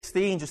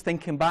2016, just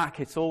thinking back,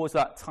 it's always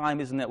that time,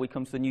 isn't it, we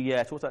come to the new year.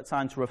 It's always that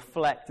time to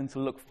reflect and to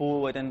look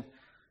forward. And,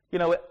 you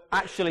know,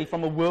 actually,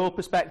 from a world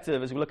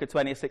perspective, as we look at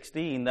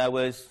 2016, there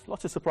was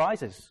lots of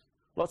surprises,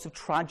 lots of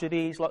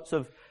tragedies, lots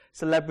of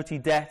celebrity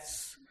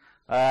deaths.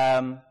 You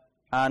know,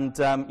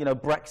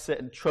 Brexit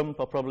and Trump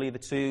are probably the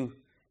two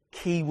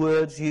key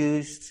words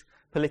used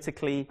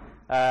politically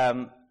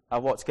of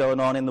what's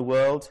going on in the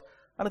world.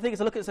 And I think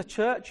as I look at it as a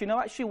church, you know,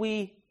 actually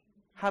we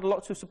had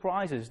lots of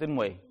surprises, didn't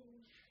we?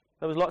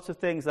 There was lots of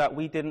things that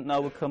we didn't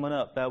know were coming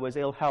up. There was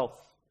ill health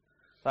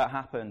that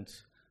happened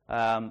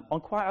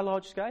on quite a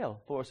large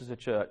scale for us as a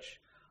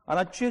church. And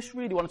I just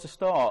really wanted to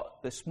start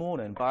this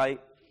morning by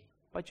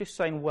just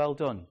saying well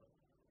done.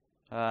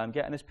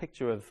 Getting this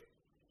picture of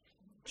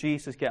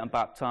Jesus getting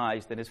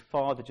baptized and his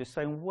Father just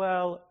saying,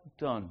 well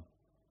done,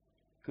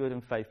 good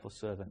and faithful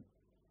servant.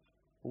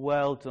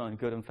 Well done,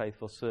 good and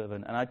faithful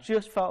servant. And I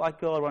just felt like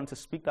God wanted to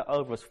speak that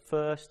over us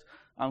first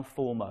and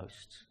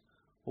foremost.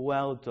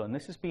 Well done.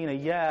 This has been a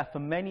year for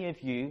many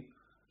of you,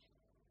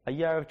 a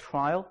year of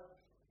trial,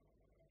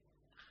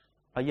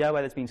 a year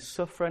where there's been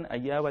suffering, a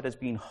year where there's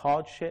been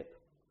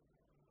hardship,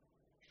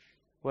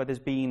 where there's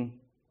been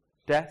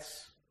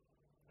deaths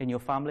in your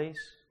families,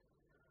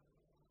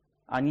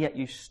 and yet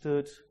you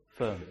stood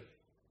firm.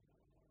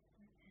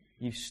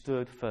 You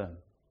stood firm.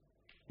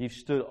 You've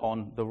stood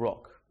on the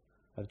rock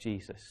of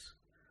Jesus.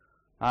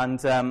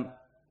 And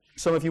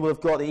some of you will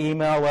have got the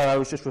email where I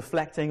was just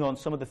reflecting on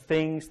some of the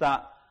things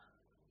that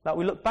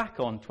we look back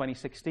on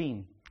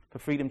 2016 for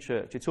Freedom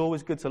Church. It's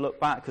always good to look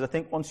back, because I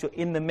think once you're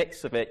in the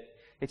mix of it,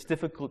 it's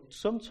difficult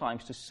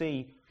sometimes to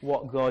see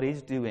what God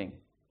is doing.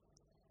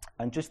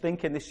 And just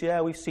thinking, this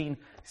year we've seen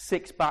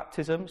 6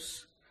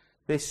 baptisms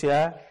this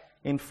year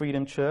in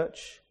Freedom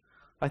Church.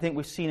 I think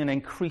we've seen an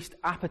increased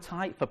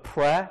appetite for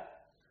prayer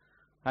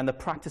and the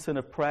practicing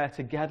of prayer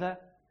together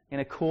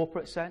in a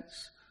corporate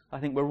sense. I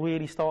think we're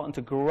really starting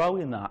to grow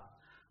in that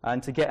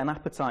and to get an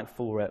appetite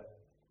for it.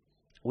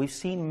 We've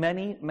seen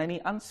many, many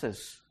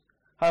answers,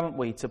 haven't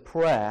we, to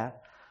prayer.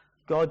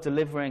 God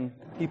delivering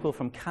people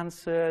from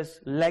cancers,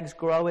 legs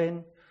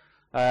growing,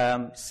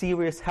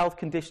 serious health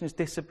conditions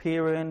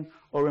disappearing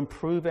or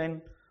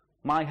improving.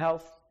 My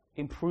health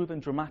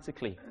improving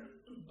dramatically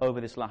over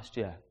this last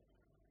year.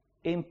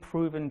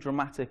 Improving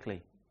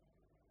dramatically.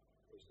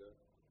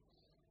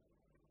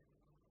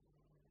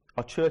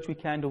 Our church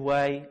weekend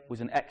away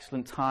was an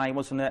excellent time,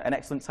 wasn't it? An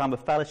excellent time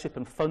of fellowship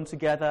and fun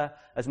together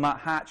as Matt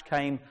Hatch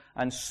came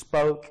and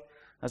spoke,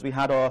 as we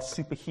had our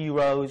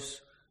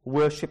superheroes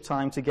worship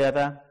time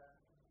together.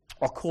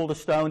 Our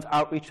Calderstones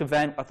outreach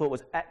event, I thought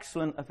was an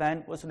excellent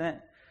event, wasn't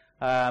it?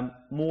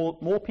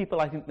 More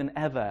people, I think, than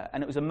ever.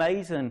 And it was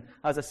amazing,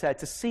 as I said,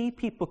 to see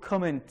people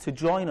coming to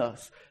join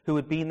us who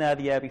had been there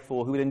the year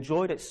before, who had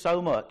enjoyed it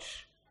so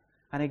much.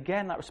 And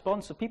again, that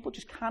response of people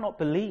just cannot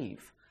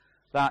believe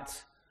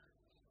that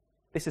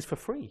this is for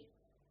free.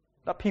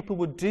 That people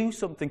would do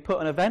something, put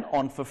an event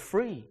on for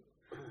free.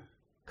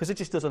 Because it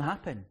just doesn't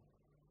happen.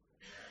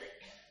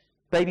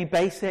 Baby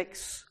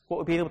Basics, what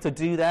we've been able to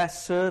do there,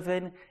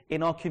 serving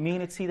in our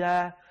community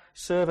there,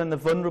 serving the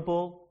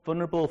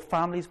vulnerable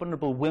families,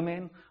 vulnerable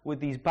women with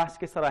these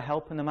baskets that are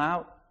helping them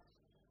out.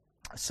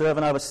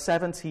 Serving over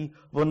 70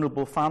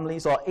 vulnerable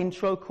families. Our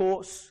intro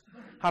course,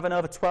 having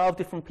over 12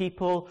 different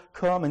people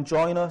come and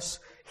join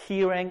us,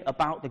 hearing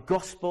about the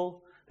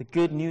gospel, the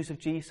good news of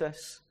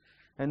Jesus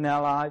in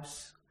their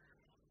lives.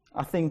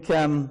 I think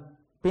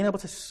being able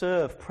to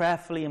serve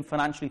prayerfully and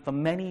financially for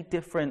many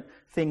different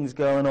things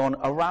going on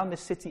around the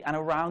city and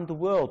around the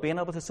world. Being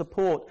able to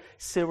support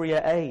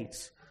Syria Aid.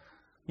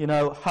 You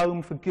know,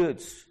 Home for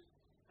Goods,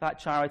 that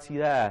charity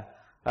there.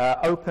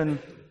 Open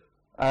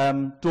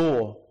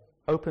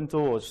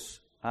Doors.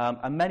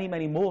 And many,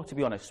 many more, to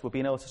be honest, we're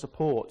being able to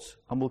support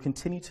and will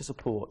continue to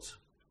support.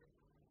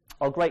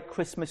 Our great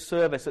Christmas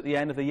service at the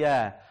end of the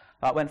year,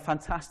 that went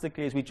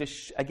fantastically as we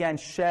just, again,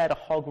 shared a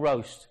hog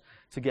roast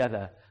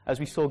together. As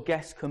we saw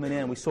guests coming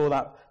in, we saw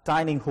that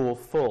dining hall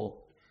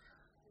full.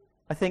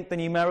 I think the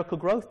numerical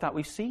growth that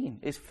we've seen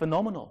is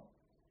phenomenal.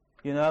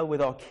 You know,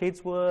 with our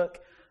kids'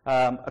 work,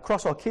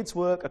 across our kids'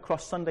 work,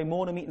 across Sunday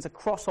morning meetings,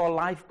 across our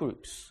life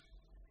groups.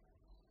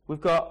 We've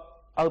got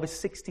over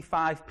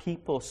 65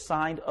 people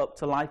signed up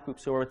to life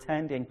groups who are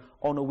attending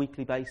on a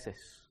weekly basis.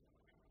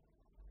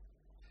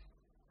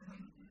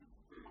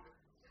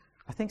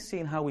 I think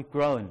seeing how we've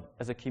grown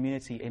as a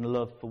community in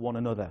love for one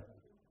another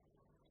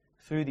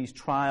through these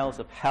trials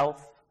of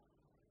health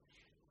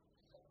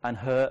and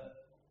hurt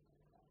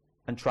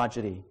and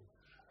tragedy,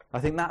 I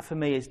think that for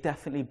me has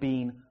definitely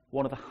been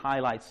one of the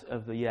highlights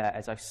of the year,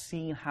 as I've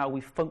seen how we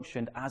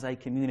functioned as a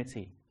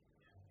community.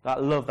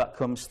 That love that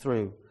comes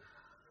through.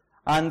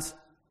 And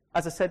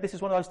as I said, this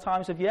is one of those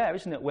times of year,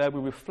 isn't it, where we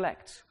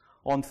reflect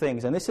on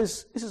things. And this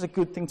is a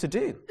good thing to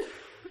do.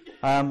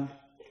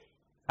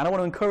 And I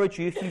want to encourage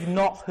you, if you've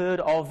not heard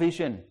our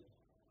vision,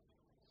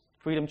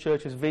 Freedom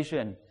Church's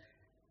vision,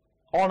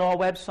 on our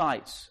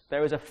websites,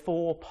 there is a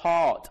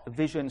 4-part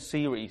vision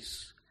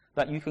series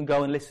that you can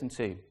go and listen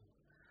to.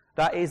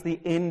 That is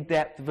the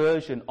in-depth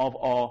version of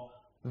our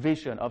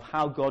vision of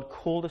how God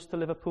called us to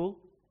Liverpool,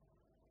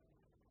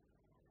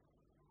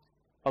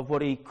 of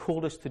what he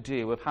called us to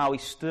do, of how he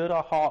stirred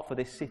our heart for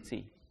this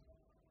city,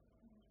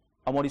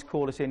 and what he's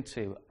called us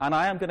into. And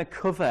I am going to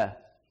cover,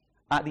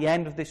 at the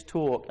end of this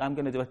talk, I'm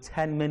going to do a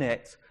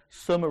 10-minute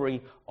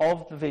summary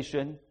of the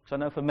vision. So I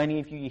know for many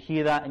of you, you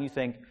hear that and you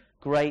think,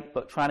 great,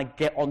 but trying to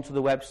get onto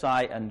the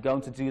website and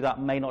going to do that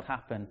may not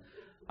happen.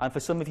 And for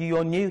some of you,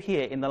 you're new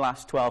here in the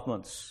last 12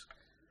 months.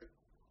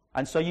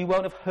 And so you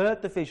won't have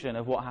heard the vision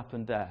of what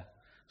happened there.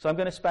 So I'm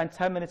going to spend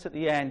 10 minutes at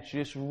the end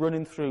just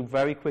running through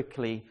very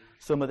quickly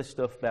some of the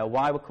stuff there,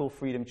 why we're called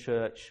Freedom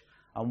Church,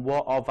 and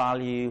what our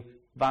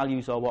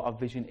values are, what our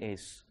vision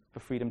is for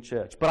Freedom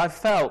Church. But I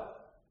felt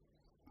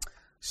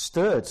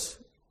stirred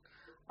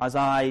as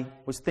I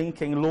was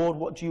thinking, Lord,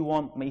 what do you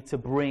want me to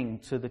bring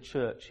to the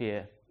church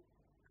here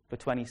for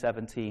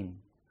 2017?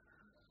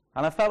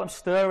 And I felt him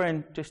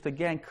stirring, just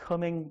again,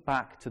 coming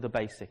back to the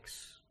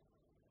basics.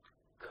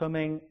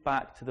 Coming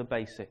back to the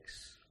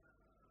basics.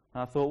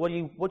 And I thought, what do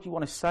you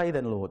want to say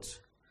then, Lord?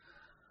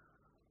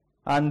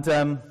 And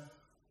I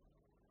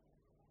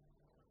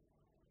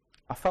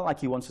felt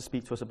like he wants to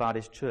speak to us about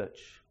his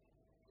church.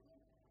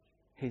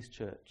 His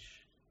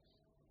church.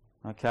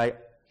 Okay?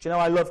 Do you know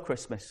I love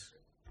Christmas?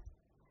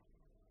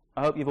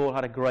 I hope you've all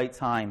had a great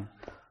time.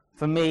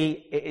 For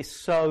me, it is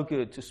so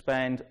good to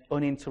spend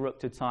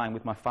uninterrupted time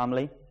with my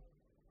family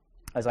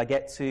as I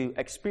get to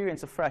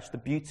experience afresh the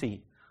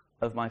beauty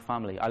of my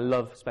family. I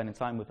love spending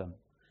time with them.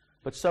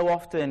 But so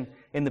often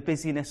in the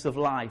busyness of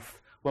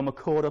life, when we're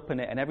caught up in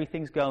it and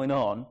everything's going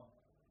on,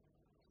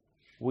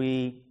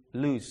 we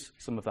lose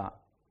some of that,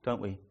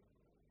 don't we?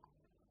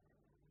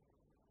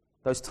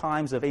 Those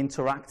times of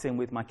interacting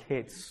with my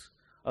kids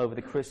over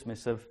the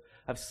Christmas, of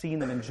seeing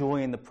them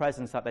enjoying the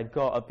presents that they've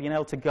got, of being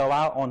able to go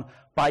out on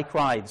bike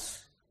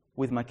rides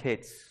with my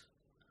kids,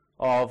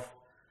 of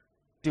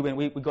doing,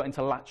 we got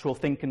into lateral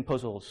thinking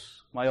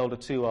puzzles. My older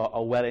two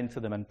are well into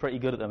them and pretty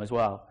good at them as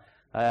well.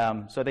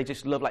 So they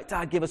just love, like,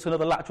 Dad, give us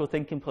another lateral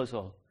thinking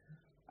puzzle.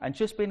 And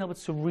just being able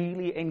to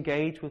really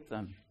engage with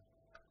them.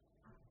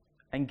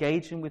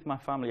 Engaging with my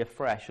family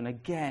afresh. And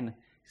again,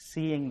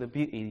 seeing the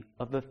beauty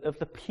of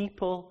the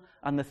people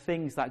and the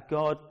things that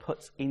God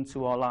puts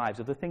into our lives,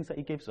 of the things that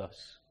he gives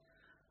us.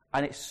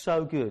 And it's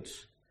so good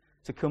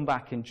to come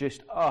back and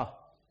just,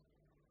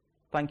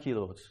 thank you,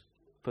 Lord,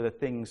 for the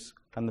things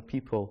and the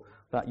people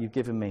that you've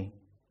given me.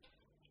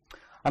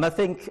 And I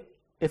think,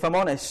 if I'm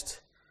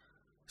honest,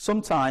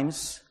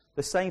 sometimes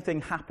the same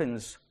thing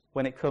happens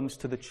when it comes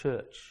to the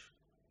church.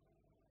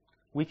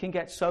 We can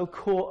get so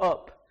caught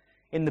up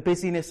in the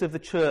busyness of the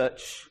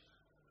church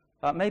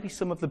that maybe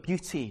some of the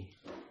beauty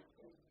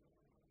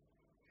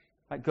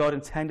that God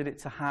intended it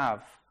to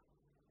have,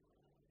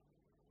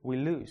 we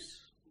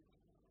lose.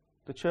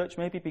 The church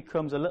maybe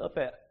becomes a little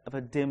bit of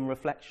a dim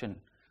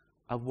reflection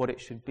of what it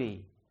should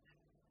be.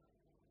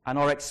 And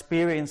our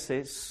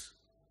experiences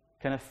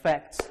can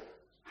affect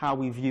how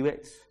we view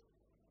it.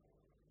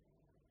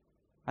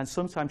 And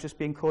sometimes just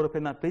being caught up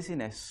in that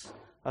busyness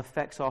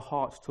affects our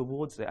hearts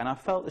towards it. And I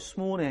felt this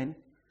morning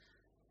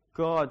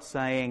God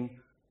saying,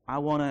 I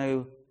want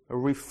to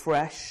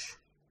refresh,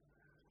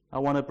 I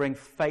want to bring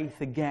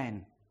faith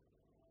again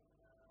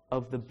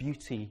of the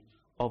beauty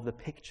of the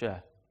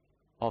picture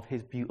of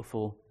his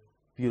beautiful,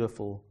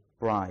 beautiful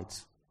bride.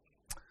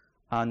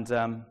 And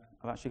I've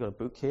actually got a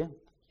book here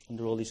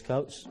under all these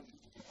coats.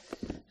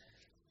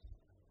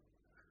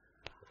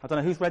 I don't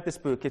know who's read this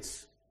book.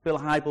 It's Bill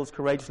Hybels'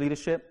 Courageous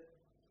Leadership.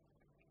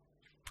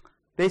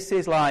 This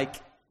is like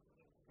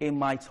in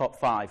my top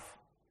 5.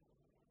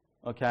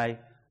 Okay?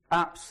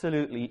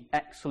 Absolutely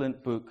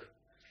excellent book,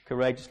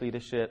 Courageous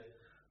Leadership.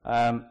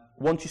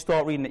 Once you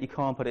start reading it, you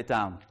can't put it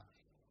down.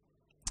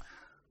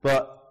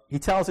 But he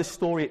tells a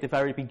story at the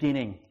very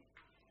beginning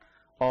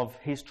of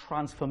his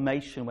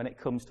transformation when it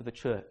comes to the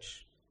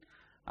church.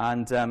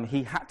 And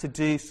he had to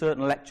do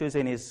certain lectures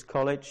in his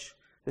college,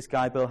 this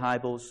guy, Bill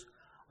Hybels.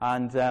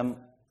 And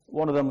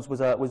one of them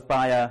was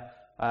by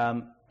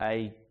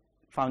a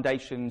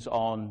Foundations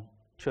on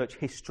Church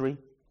History.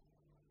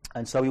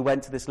 And so he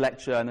went to this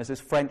lecture, and there's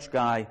this French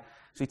guy.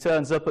 So he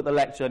turns up at the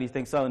lecture, and he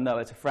thinks, oh no,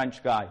 it's a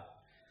French guy.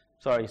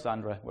 Sorry,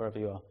 Sandra, wherever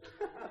you are.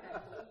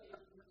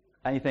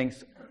 And he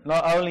thinks,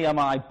 not only am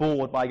I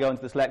bored by going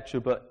to this lecture,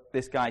 but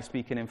this guy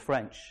speaking in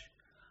French.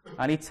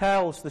 And he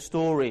tells the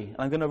story, and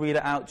I'm going to read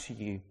it out to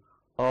you,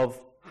 of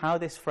how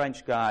this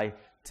French guy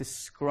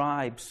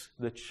describes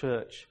the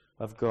church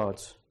of God.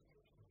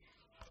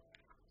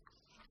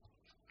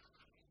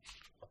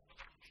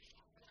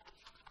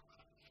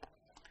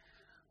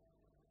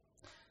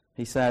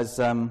 He says,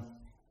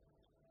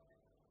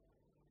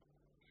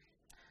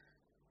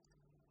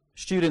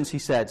 students, he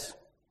said,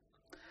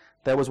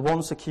 there was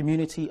once a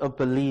community of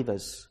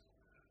believers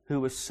who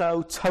were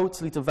so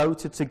totally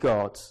devoted to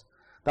God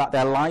that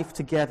their life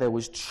together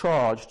was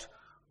charged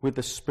with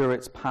the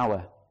Spirit's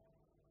power.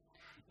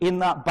 In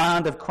that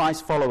band of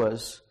Christ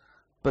followers,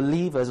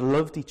 believers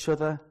loved each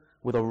other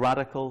with a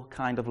radical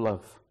kind of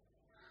love.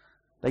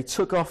 They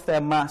took off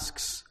their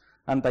masks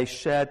and they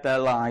shared their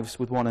lives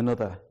with one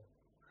another.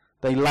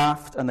 They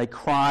laughed and they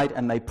cried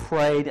and they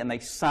prayed and they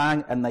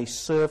sang and they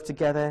served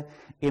together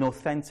in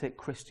authentic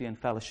Christian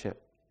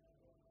fellowship.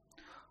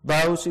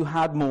 Those who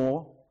had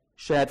more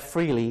shared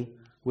freely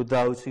with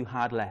those who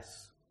had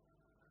less,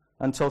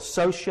 until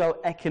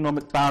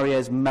socio-economic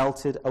barriers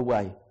melted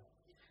away.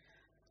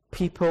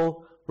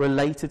 People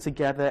related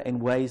together in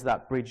ways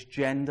that bridged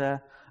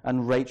gender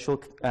and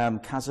racial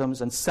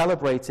chasms and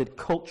celebrated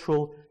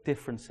cultural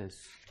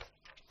differences.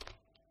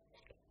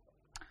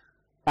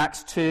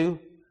 Acts 2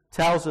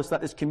 tells us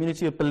that this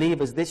community of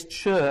believers, this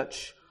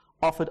church,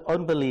 offered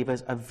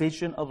unbelievers a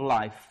vision of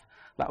life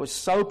that was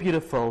so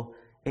beautiful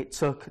it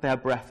took their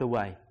breath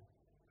away.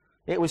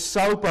 It was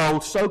so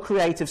bold, so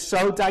creative,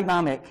 so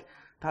dynamic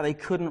that they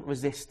couldn't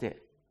resist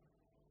it.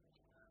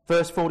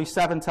 Verse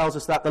 47 tells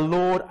us that the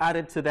Lord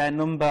added to their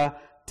number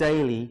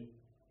daily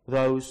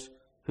those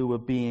who were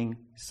being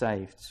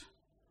saved.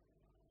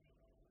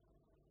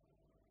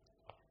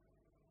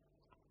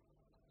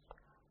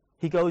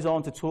 He goes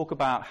on to talk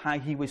about how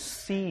he was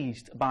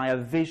seized by a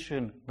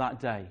vision that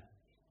day.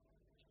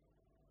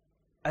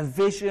 A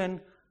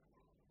vision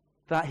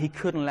that he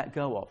couldn't let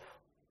go of.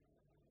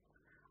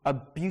 A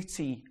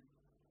beauty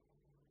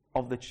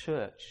of the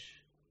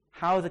church.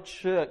 How the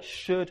church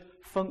should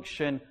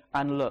function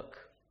and look.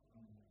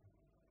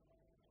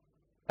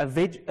 A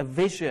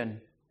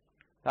vision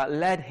that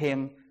led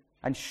him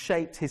and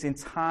shaped his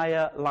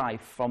entire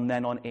life from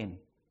then on in.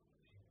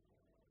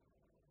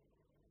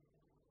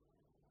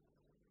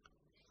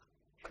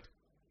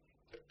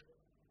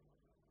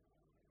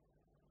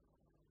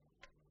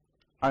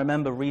 I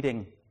remember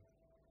reading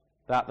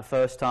that the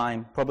first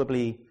time,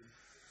 probably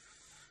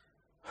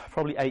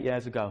 8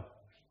 years ago,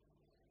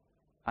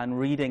 and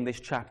reading this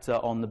chapter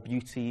on the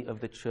beauty of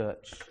the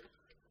church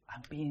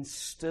and being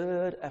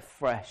stirred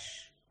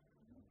afresh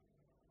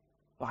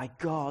by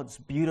God's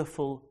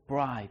beautiful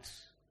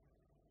brides.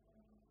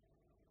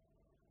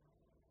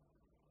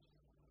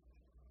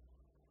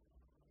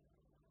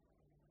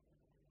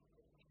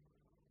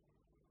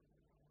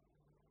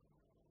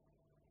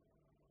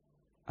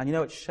 And you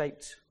know, it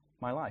shaped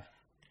my life.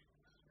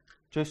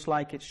 Just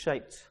like it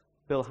shaped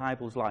Bill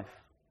Hybels'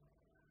 life.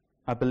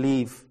 I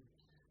believe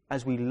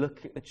as we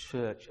look at the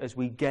church, as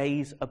we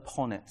gaze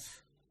upon it,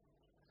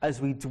 as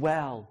we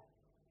dwell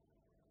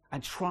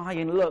and try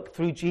and look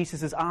through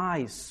Jesus'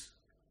 eyes,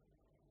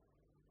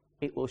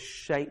 it will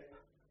shape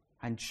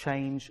and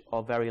change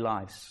our very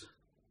lives.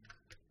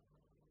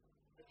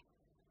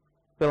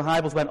 Bill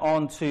Hybels went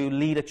on to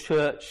lead a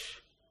church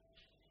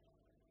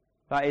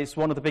that is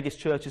one of the biggest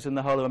churches in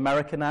the whole of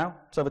America now.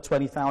 It's over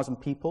 20,000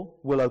 people,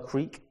 Willow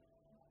Creek.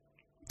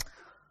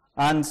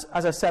 And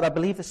as I said, I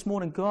believe this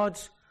morning, God,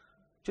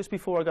 just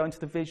before I go into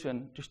the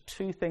vision, just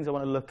two things I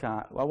want to look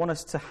at. I want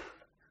us to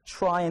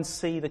try and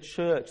see the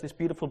church, this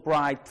beautiful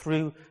bride,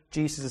 through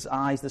Jesus'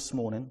 eyes this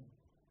morning.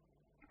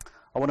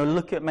 I want to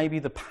look at maybe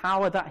the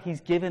power that he's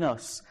given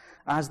us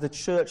as the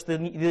church, the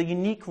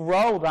unique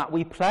role that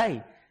we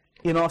play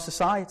in our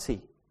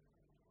society.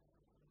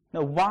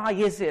 Now, why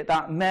is it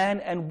that men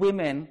and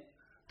women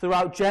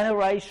throughout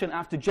generation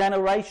after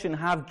generation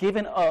have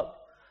given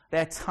up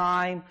their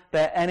time,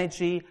 their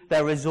energy,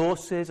 their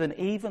resources, and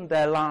even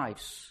their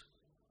lives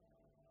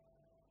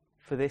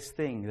for this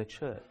thing, the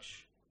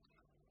church?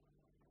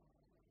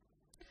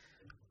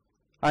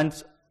 And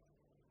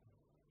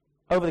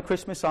over the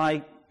Christmas,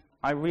 I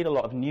read a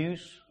lot of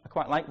news. I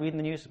quite like reading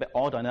the news. It's a bit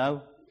odd, I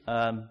know.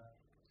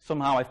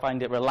 Somehow I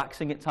find it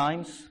relaxing at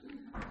times.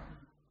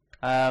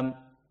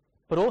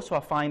 But also I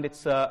find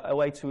it's a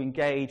way to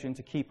engage and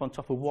to keep on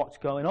top of what's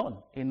going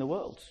on in the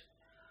world.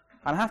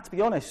 And I have to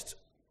be honest,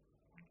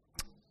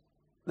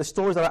 the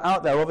stories that are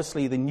out there,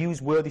 obviously the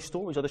newsworthy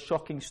stories are the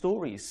shocking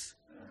stories.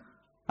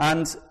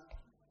 And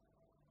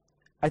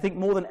I think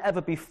more than ever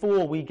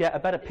before we get a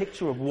better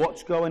picture of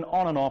what's going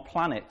on our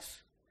planet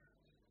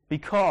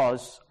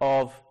because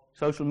of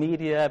social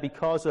media,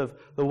 because of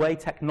the way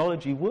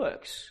technology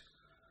works.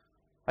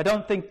 I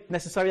don't think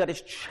necessarily that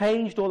it's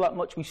changed all that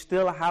much. We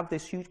still have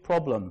this huge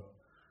problem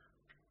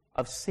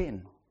of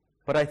sin.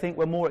 But I think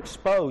we're more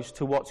exposed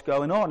to what's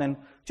going on. And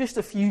just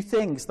a few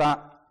things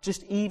that,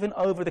 just even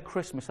over the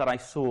Christmas that I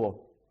saw,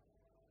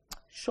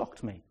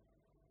 shocked me.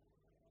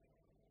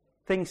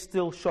 Things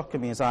still shock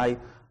me as I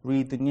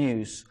read the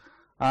news.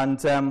 And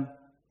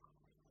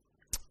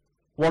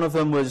one of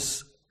them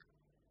was,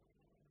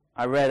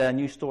 I read a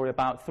news story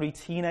about 3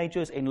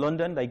 teenagers in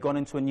London. They'd gone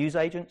into a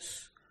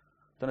newsagent's.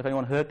 Don't know if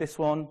anyone heard this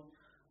one.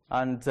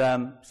 And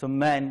some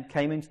men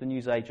came into the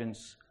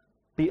newsagent's,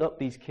 beat up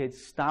these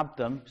kids, stabbed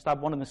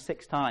one of them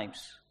 6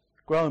 times.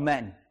 Grown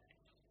men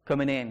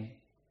coming in,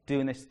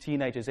 doing this to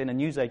teenagers in a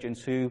newsagent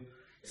who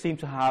seemed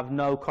to have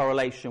no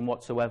correlation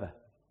whatsoever.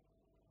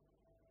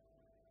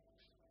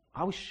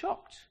 I was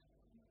shocked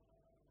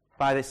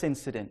by this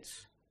incident.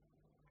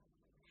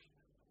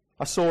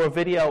 I saw a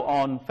video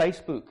on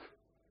Facebook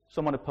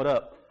someone had put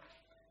up,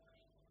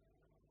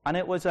 and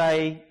it was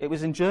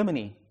in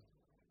Germany.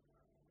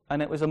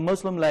 And it was a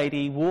Muslim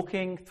lady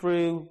walking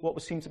through what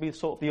seemed to be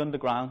sort of the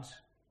underground.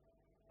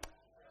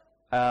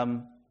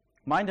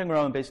 minding her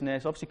own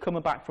business, obviously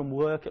coming back from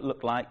work, it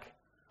looked like,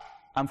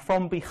 and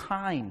from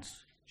behind,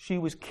 she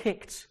was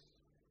kicked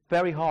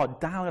very hard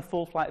down a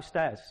full flight of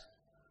stairs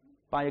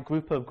by a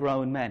group of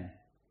grown men.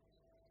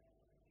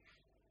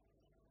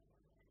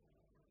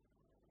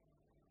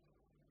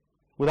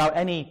 Without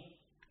any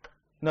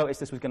notice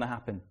this was going to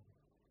happen.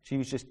 She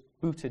was just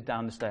booted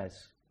down the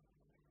stairs.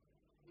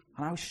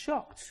 And I was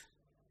shocked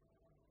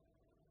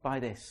by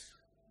this.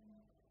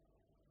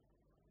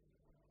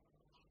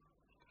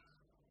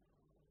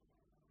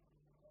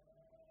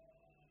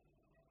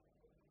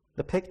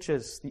 The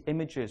pictures, the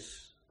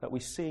images that we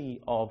see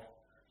of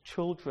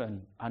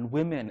children and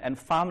women and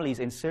families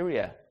in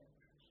Syria,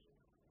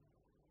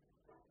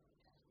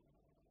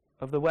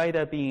 of the way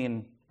they're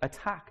being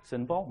attacked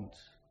and bombed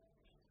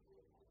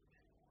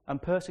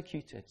and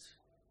persecuted.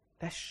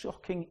 They're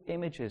shocking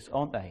images,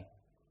 aren't they?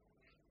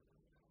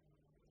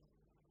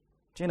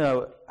 Do you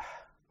know,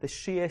 the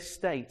sheer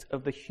state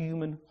of the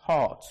human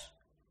heart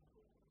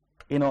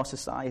in our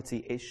society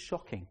is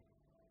shocking.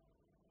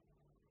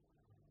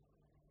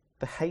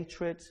 The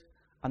hatred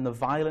and the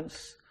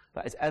violence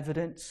that is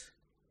evident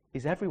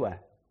is everywhere.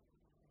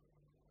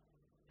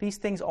 These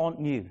things aren't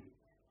new.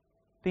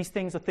 These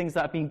things are things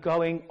that have been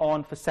going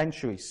on for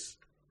centuries.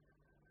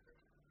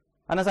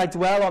 And as I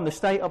dwell on the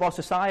state of our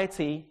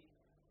society,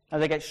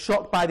 as I get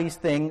shocked by these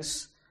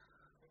things,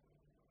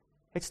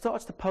 it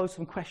starts to pose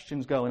some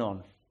questions going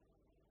on.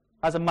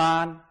 As a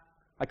man,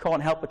 I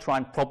can't help but try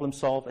and problem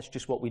solve. That's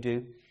just what we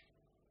do.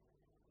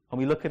 And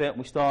we look at it and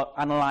we start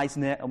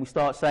analysing it and we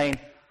start saying,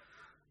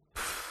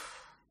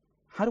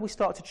 how do we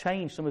start to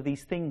change some of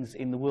these things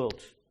in the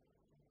world?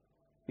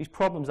 These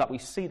problems that we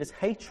see, this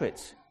hatred,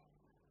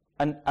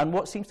 and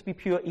what seems to be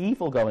pure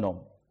evil going on.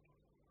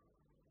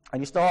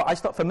 And I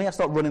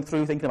start running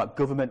through thinking about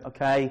government,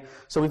 okay?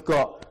 So we've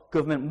got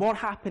government. What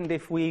happened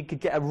if we could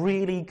get a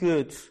really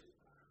good,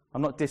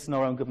 I'm not dissing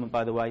our own government,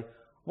 by the way.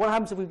 What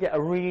happens if we get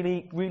a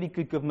really, really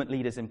good government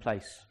leaders in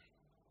place?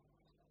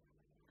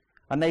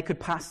 And they could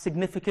pass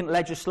significant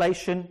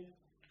legislation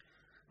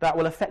that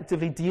will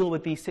effectively deal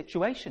with these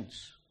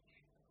situations.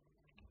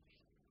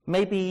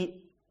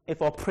 Maybe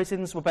if our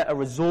prisons were better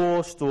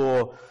resourced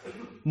or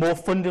more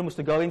funding was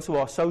to go into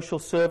our social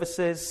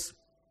services,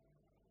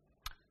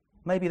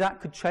 maybe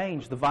that could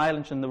change the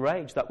violence and the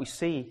rage that we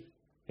see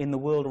in the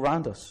world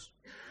around us.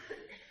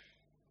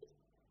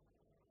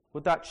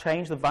 Would that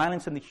change the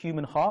violence in the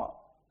human heart?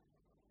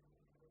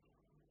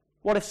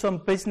 What if some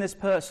business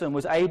person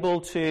was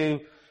able to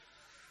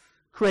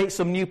create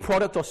some new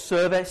product or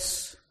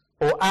service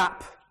or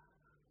app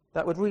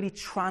that would really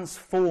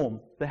transform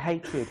the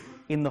hatred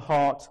in the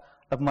heart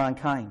of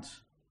mankind?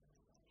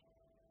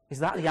 Is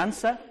that the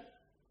answer?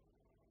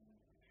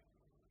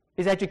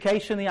 Is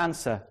education the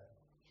answer?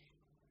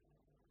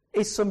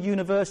 Is some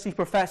university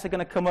professor going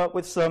to come up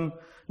with some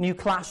new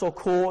class or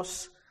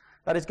course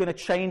that is going to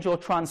change or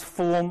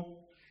transform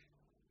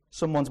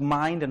someone's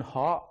mind and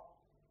heart?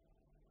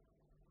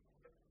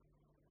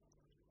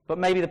 But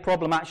maybe the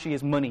problem actually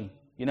is money.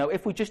 You know,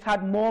 if we just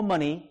had more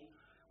money,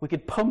 we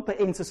could pump it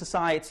into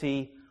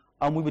society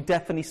and we would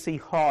definitely see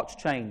hearts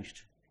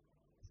changed.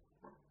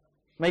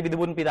 Maybe there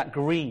wouldn't be that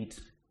greed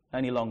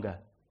any longer.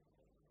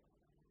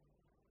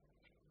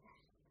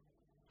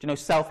 Do you know,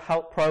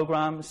 self-help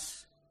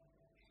programs?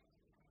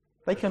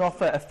 They can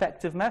offer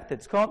effective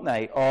methods, can't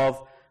they,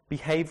 of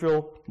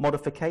behavioral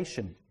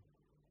modification.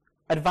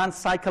 Advanced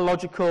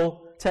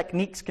psychological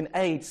techniques can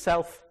aid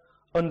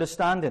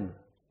self-understanding.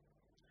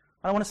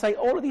 And I want to say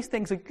all of these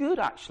things are good,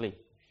 actually.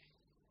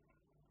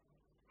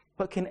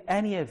 But can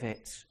any of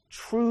it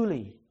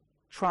truly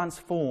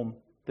transform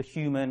the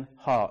human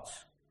heart?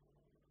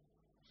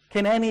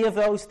 Can any of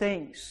those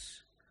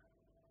things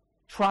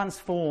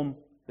transform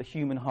the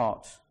human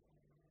heart?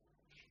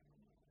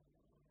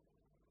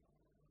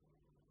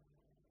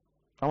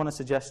 I want to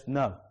suggest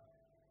no.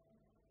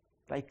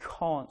 They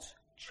can't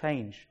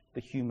change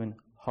the human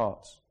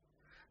heart.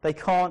 They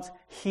can't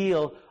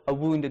heal a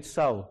wounded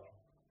soul.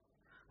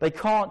 They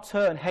can't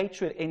turn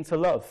hatred into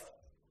love.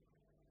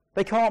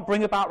 They can't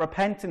bring about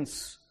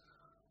repentance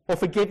or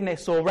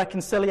forgiveness or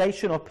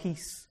reconciliation or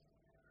peace.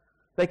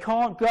 They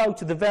can't go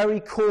to the very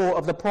core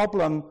of the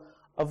problem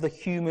of the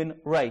human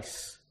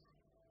race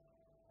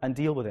and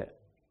deal with it.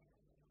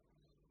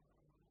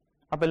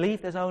 I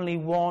believe there's only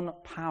one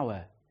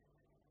power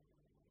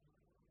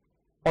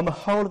on the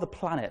whole of the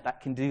planet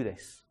that can do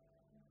this.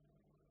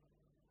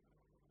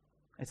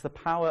 It's the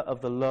power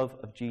of the love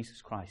of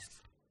Jesus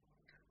Christ.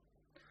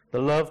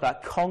 The love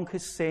that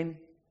conquers sin,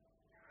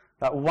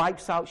 that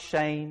wipes out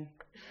shame,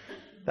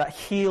 that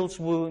heals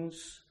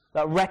wounds,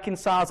 that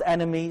reconciles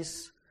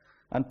enemies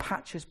and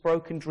patches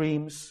broken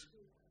dreams,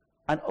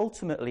 and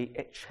ultimately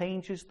it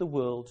changes the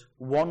world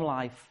one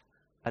life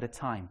at a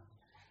time.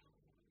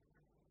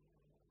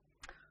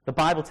 The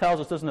Bible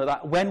tells us, doesn't it,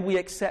 that when we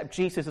accept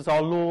Jesus as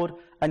our Lord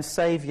and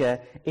Saviour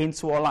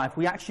into our life,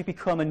 we actually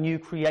become a new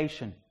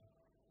creation.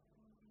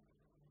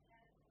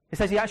 It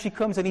says He actually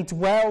comes and He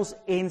dwells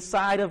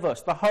inside of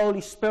us. The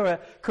Holy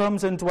Spirit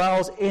comes and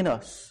dwells in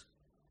us.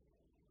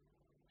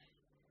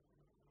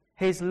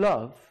 His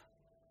love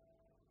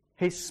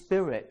His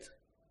Spirit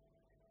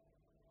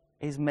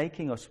is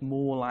making us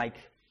more like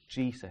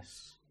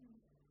Jesus.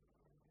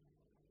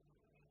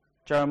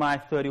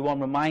 Jeremiah 31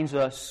 reminds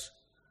us,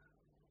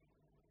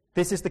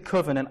 this is the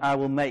covenant I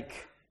will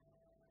make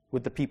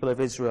with the people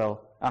of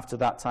Israel after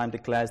that time,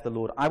 declares the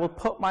Lord. I will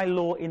put my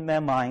law in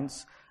their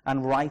minds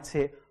and write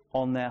it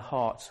on their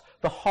hearts.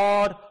 The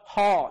hard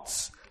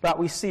hearts that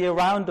we see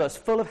around us,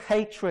 full of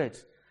hatred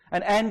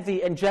and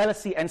envy and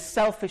jealousy and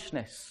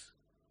selfishness,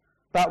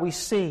 that we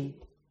see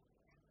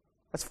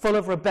that's full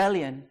of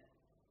rebellion,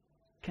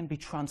 can be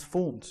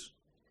transformed.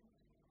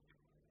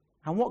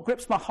 And what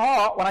grips my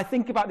heart when I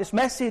think about this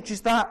message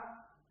is that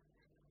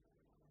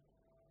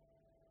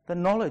the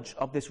knowledge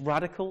of this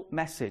radical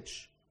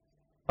message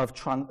of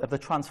the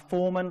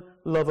transforming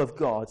love of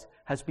God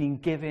has been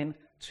given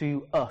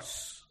to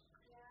us,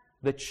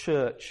 the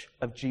Church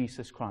of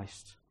Jesus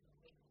Christ.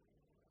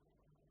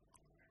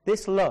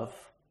 This love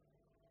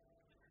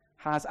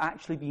has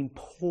actually been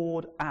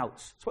poured out.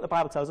 That's what the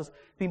Bible tells us.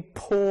 Been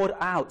poured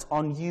out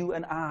on you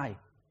and I.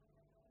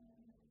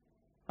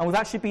 And we've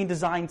actually been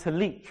designed to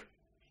leak.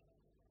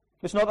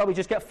 It's not that we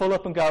just get full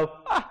up and go,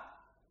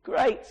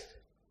 great,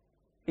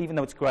 even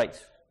though it's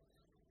great.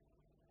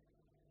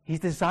 He's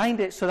designed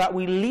it so that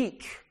we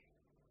leak.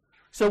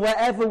 So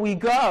wherever we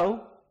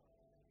go,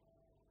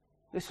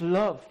 this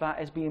love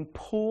that is being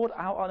poured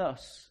out on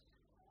us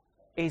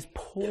is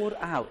poured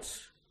out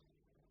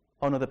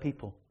on other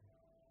people.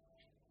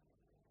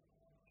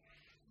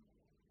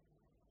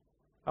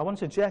 I want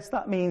to suggest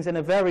that means in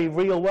a very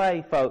real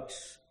way,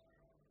 folks,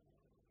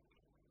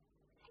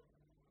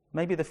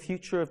 maybe the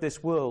future of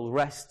this world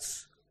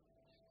rests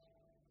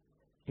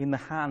in the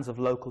hands of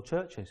local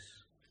churches.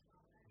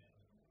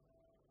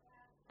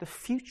 The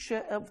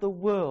future of the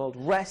world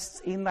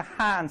rests in the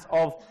hands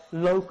of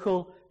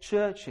local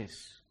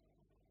churches.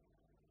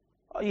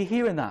 Are you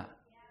hearing that?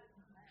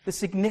 The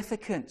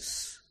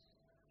significance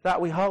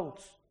that we hold.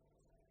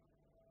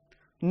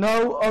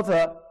 No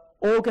other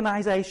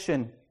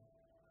organization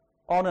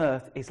on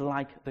earth is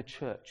like the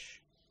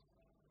church.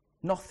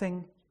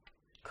 Nothing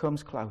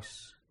comes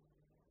close.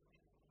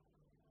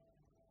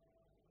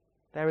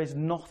 There is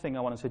nothing, I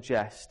want to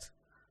suggest,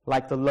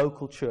 like the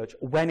local church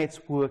when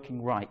it's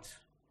working right.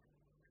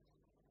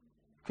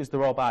 Because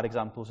there are bad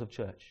examples of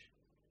church.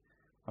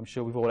 I'm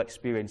sure we've all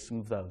experienced some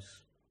of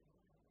those.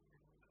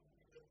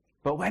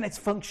 But when it's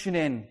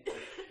functioning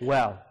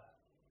well,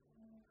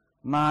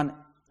 man,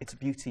 its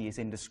beauty is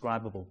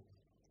indescribable.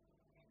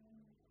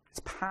 Its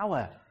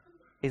power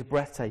is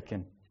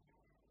breathtaking.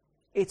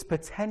 Its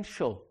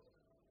potential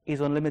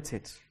is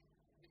unlimited.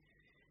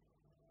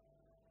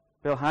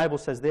 Bill Hybels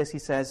says this, he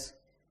says,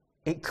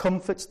 it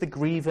comforts the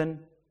grieving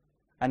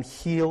and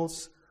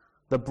heals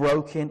the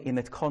broken in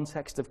the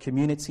context of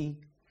community.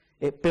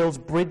 It builds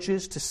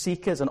bridges to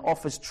seekers and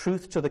offers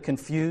truth to the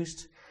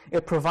confused.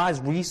 It provides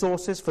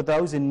resources for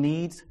those in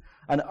need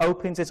and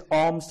opens its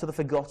arms to the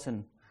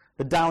forgotten,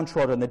 the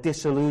downtrodden, the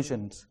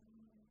disillusioned.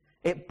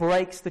 It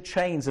breaks the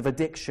chains of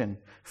addiction,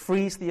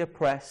 frees the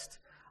oppressed,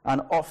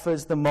 and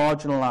offers the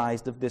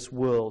marginalized of this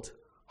world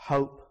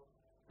hope,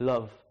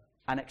 love,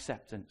 and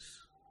acceptance.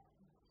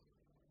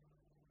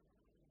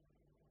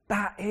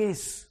 That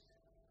is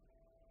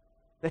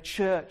the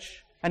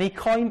church. And he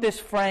coined this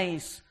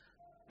phrase,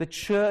 the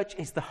church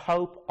is the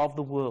hope of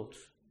the world.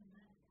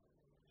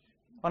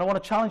 And I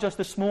want to challenge us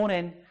this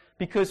morning,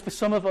 because for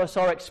some of us,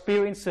 our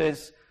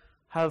experiences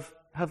have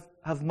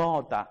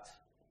marred that.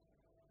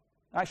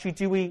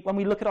 Actually, when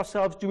we look at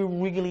ourselves, do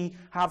we really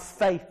have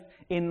faith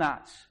in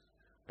that?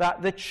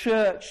 That the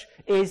church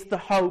is the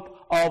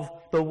hope of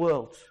the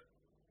world.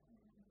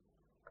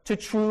 To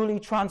truly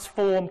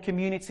transform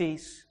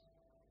communities,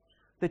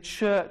 the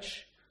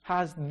church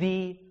has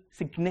the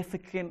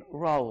significant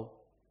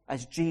role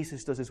as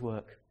Jesus does his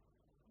work.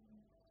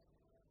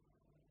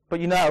 But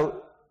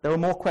there are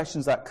more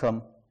questions that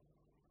come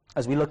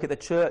as we look at the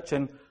church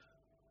and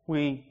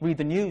we read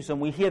the news and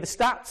we hear the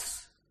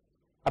stats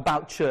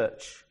about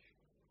church.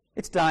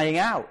 It's dying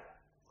out.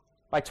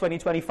 By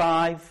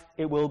 2025,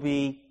 it will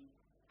be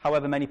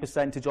however many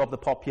percentage of the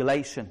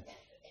population.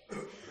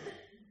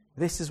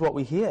 This is what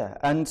we hear.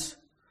 And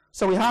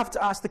so we have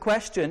to ask the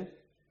question,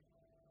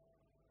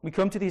 we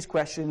come to these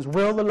questions,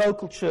 will the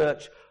local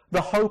church,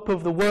 the hope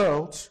of the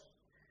world,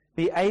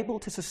 be able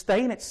to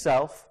sustain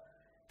itself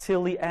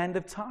till the end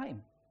of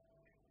time?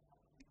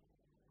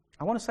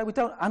 I want to say we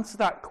don't answer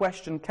that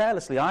question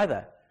carelessly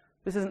either.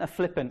 This isn't a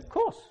flippant, of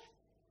course.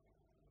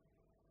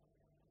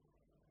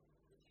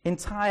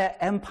 Entire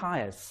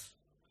empires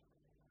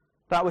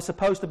that were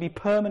supposed to be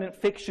permanent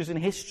fixtures in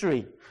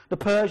history, the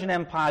Persian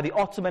Empire, the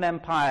Ottoman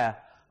Empire,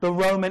 the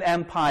Roman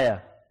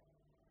Empire,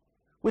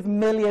 with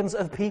millions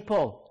of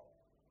people,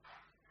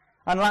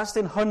 and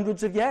lasting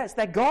hundreds of years,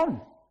 they're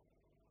gone.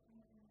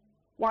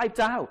 Wiped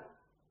out.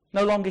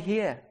 No longer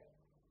here.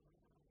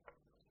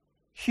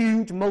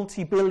 Huge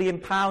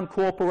multi-billion-pound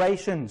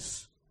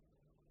corporations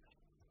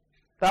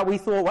that we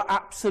thought were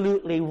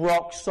absolutely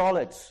rock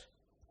solid.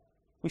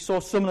 We saw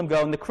some of them go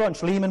in the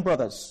crunch. Lehman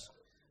Brothers,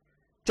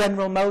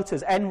 General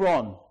Motors,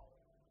 Enron,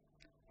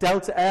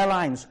 Delta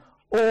Airlines,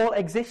 all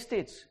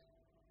existed.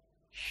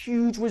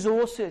 Huge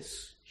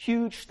resources,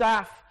 huge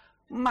staff,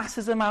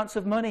 massive amounts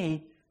of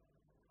money,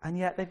 and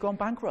yet they've gone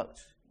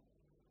bankrupt.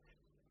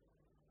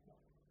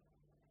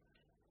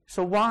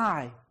 So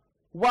why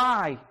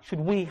should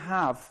we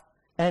have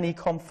any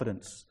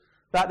confidence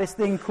that this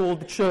thing called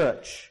the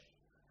church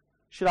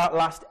should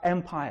outlast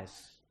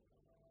empires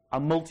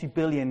and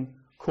multi-billion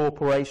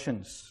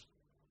corporations?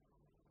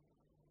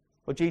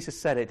 Well, Jesus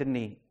said it, didn't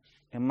he?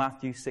 In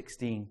Matthew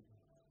 16,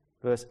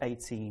 verse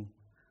 18.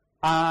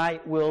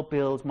 I will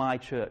build my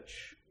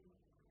church,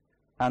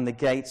 and the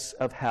gates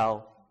of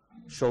hell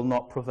shall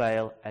not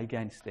prevail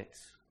against it.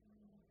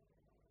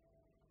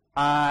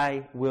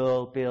 I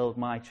will build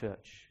my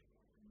church,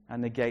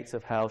 and the gates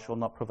of hell shall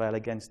not prevail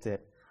against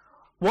it.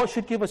 What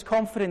should give us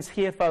confidence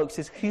here, folks,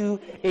 is who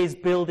is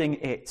building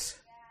it.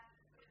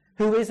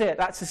 Who is it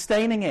that's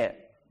sustaining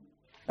it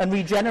and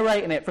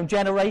regenerating it from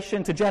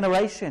generation to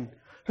generation?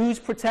 Who's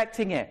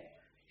protecting it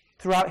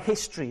throughout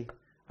history?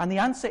 And the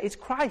answer is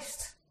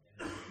Christ,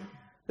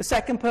 the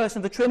second person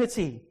of the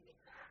Trinity,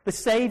 the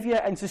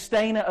Saviour and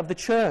sustainer of the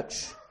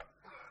church,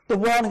 the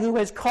one who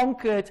has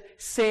conquered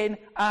sin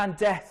and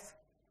death,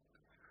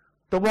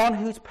 the one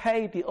who's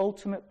paid the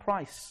ultimate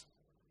price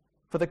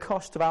for the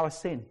cost of our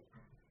sin,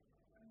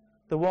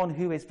 the one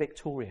who is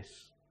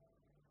victorious.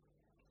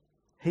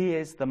 He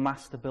is the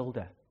master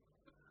builder.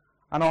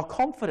 And our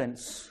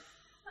confidence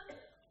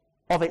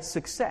of its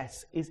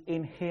success is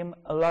in him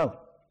alone.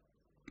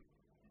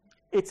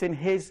 It's in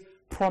his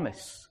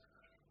promise,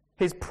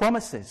 his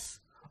promises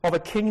of a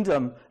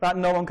kingdom that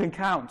no one can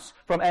count,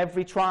 from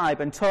every tribe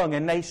and tongue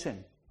and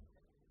nation.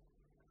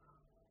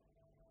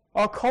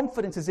 Our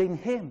confidence is in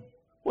him.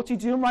 What's he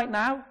doing right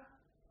now?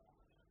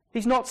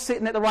 He's not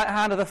sitting at the right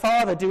hand of the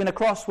Father doing a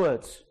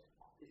crosswords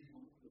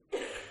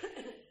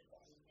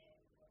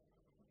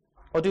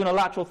or doing a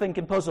lateral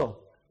thinking puzzle.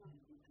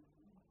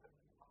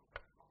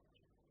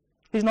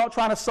 He's not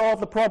trying to solve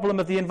the problem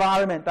of the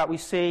environment that we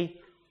see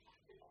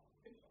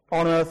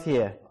on earth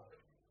here.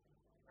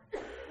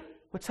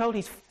 We're told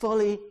he's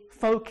fully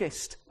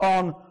focused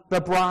on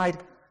the bride,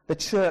 the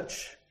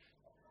church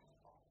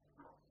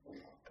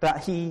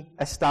that he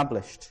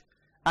established.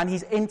 And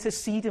he's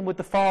interceding with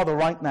the Father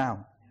right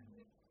now.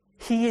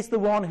 He is the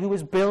one who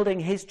is building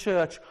his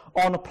church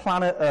on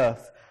planet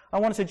Earth. I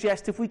want to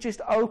suggest if we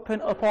just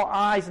open up our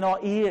eyes and our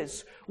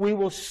ears, we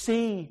will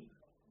see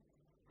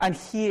and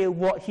hear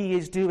what he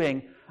is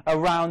doing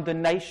around the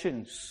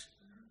nations.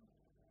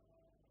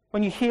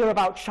 When you hear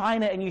about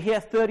China and you hear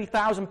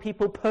 30,000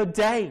 people per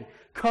day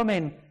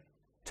coming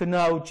to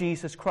know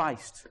Jesus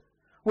Christ.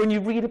 When you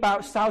read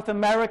about South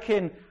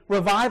American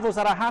revivals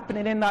that are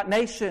happening in that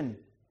nation,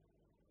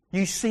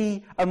 you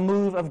see a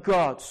move of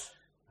God.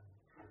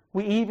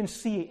 We even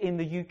see it in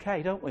the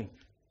UK, don't we?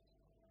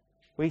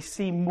 We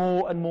see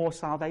more and more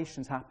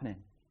salvations happening.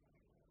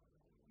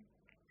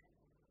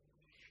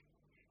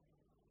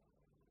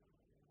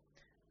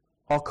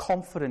 Our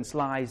confidence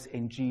lies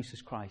in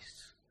Jesus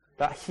Christ,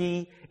 that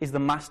he is the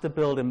master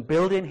builder,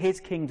 building his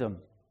kingdom.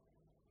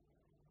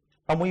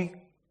 And we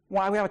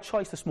have a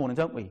choice this morning,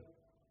 don't we?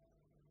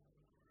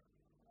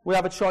 We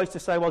have a choice to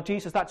say, well,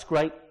 Jesus, that's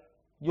great.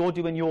 You're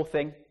doing your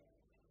thing.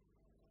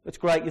 It's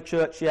great, your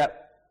church, yeah.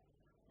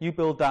 You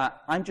build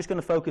that. I'm just going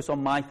to focus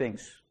on my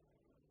things.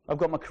 I've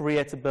got my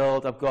career to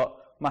build. I've got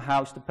my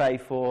house to pay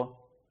for.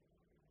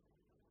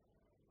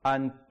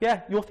 And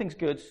yeah, your thing's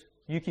good.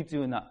 You keep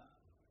doing that.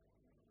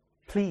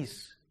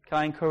 Please, can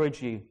I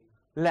encourage you,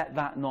 let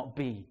that not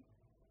be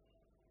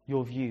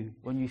your view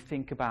when you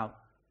think about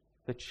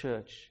the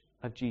church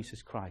of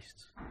Jesus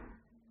Christ.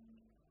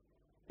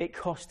 It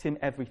cost him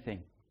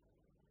everything.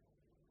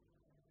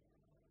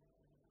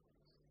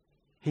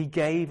 He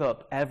gave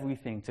up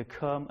everything to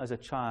come as a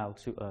child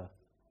to earth.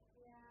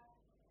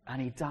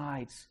 And he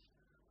died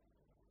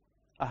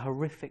a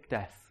horrific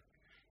death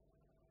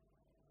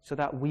so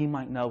that we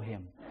might know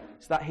him.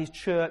 So that his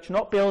church,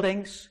 not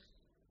buildings,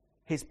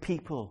 his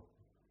people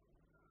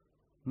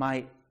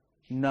might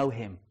know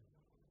him.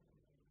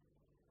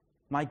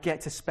 Might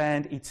get to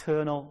spend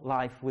eternal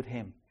life with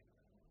him.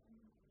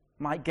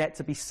 Might get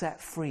to be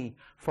set free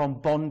from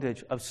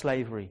bondage of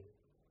slavery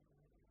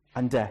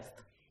and death.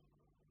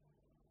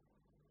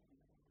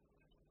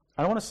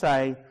 I want to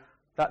say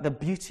that the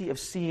beauty of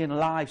seeing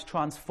lives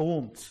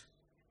transformed,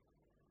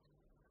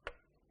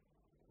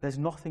 there's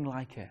nothing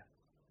like it.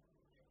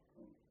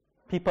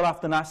 People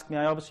often ask me,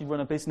 I obviously run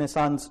a business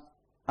and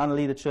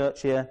lead a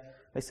church here.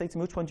 They say to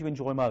me, which one do you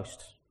enjoy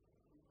most?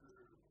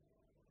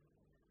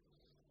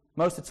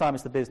 Most of the time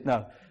it's the business.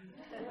 No.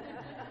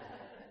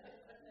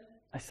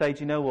 I say, do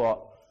you know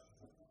what?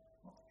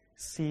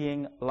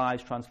 Seeing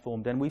lives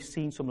transformed. And we've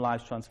seen some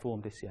lives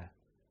transformed this year.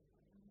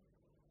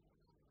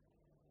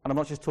 And I'm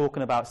not just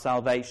talking about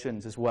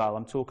salvations as well.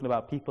 I'm talking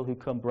about people who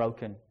come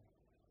broken.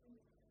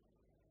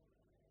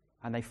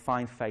 And they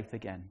find faith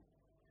again.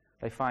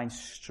 They find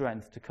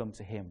strength to come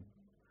to him.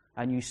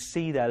 And you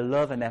see their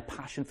love and their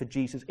passion for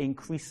Jesus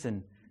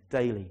increasing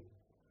daily.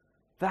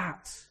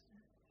 That,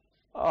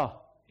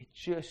 it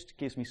just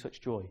gives me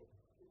such joy.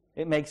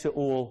 It makes it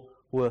all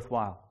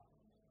worthwhile.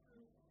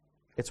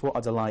 It's what I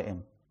delight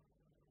in.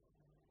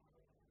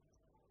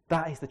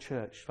 That is the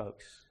church,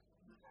 folks.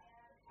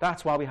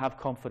 That's why we have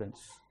confidence.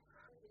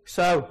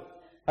 So,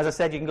 as I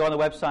said, you can go on the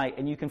website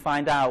and you can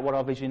find out what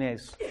our vision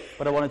is.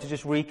 But I wanted to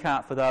just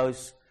recap for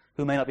those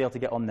who may not be able to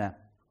get on there.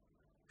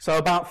 So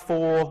about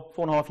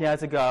 4.5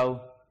 years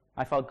ago,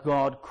 I felt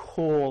God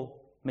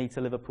call me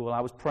to Liverpool. I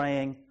was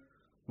praying.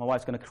 My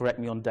wife's going to correct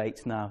me on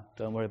dates now.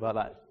 Don't worry about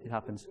that. It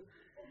happens.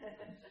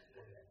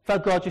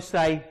 Felt God just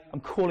say, I'm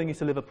calling you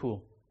to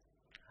Liverpool.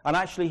 And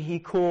actually, he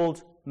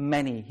called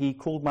many. He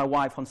called my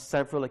wife on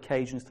several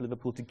occasions to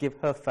Liverpool to give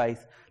her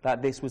faith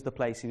that this was the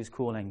place he was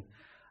calling.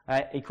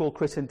 He called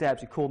Chris and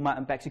Debs. He called Matt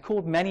and Bex. He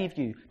called many of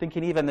you,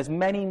 thinking even there's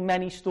many,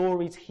 many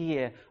stories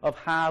here of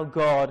how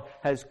God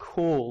has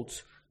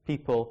called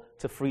people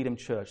to Freedom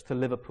Church, to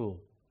Liverpool.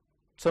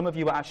 Some of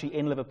you were actually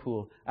in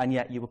Liverpool, and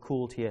yet you were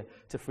called here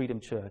to Freedom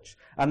Church.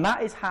 And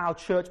that is how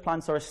church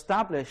plants are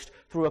established,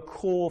 through a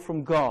call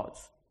from God.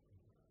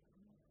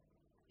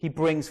 He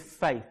brings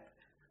faith,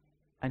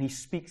 and he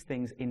speaks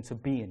things into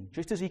being.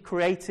 Just as he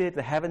created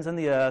the heavens and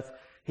the earth,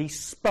 he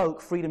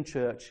spoke Freedom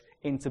Church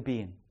into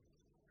being.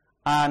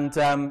 And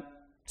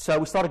so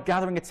we started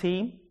gathering a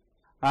team,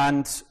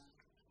 and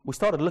we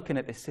started looking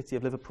at this city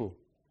of Liverpool.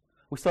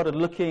 We started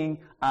looking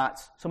at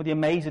some of the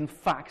amazing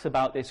facts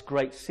about this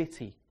great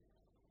city.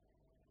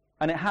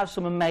 And it has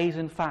some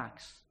amazing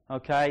facts,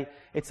 okay?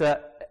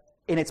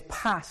 In its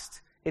past,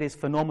 it is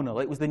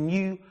phenomenal. It was the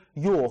New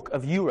York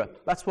of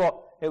Europe. That's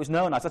what it was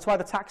known as. That's why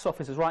the tax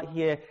office is right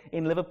here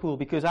in Liverpool,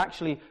 because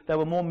actually there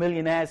were more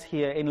millionaires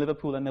here in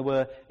Liverpool than there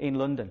were in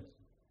London.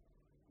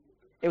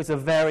 It was a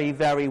very,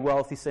 very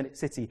wealthy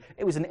city.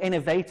 It was an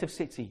innovative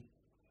city.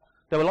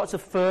 There were lots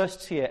of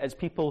firsts here as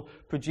people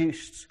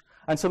produced.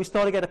 And so we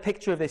started to get a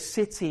picture of this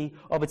city,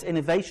 of its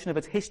innovation, of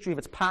its history, of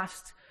its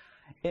past.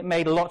 It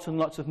made lots and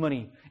lots of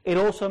money. It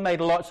also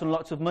made lots and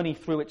lots of money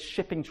through its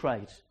shipping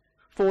trade.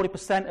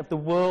 40% of the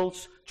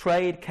world's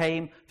trade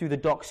came through the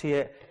docks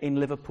here in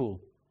Liverpool.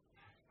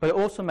 But it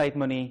also made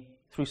money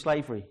through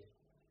slavery.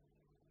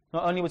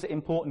 Not only was it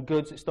importing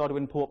goods, it started to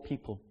import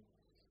people.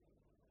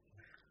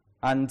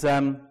 And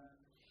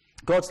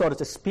God started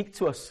to speak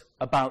to us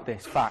about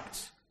this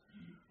fact,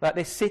 that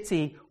this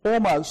city,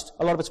 almost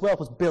a lot of its wealth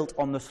was built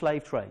on the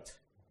slave trade.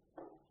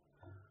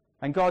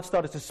 And God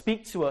started to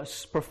speak to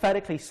us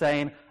prophetically,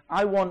 saying,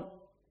 I want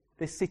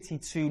this city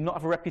to not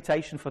have a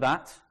reputation for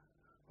that.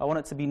 I want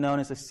it to be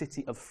known as a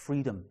city of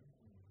freedom.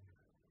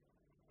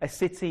 A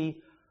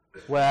city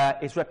where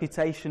its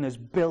reputation is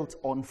built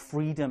on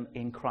freedom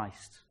in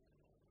Christ.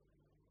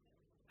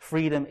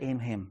 Freedom in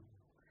him.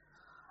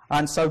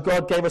 And so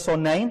God gave us our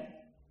name,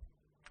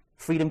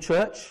 Freedom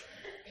Church.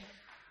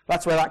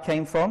 That's where that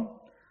came from.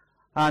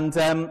 And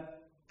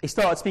he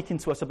started speaking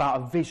to us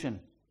about a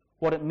vision,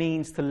 what it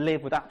means to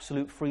live with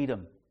absolute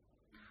freedom.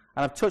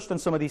 And I've touched on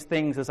some of these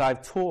things as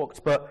I've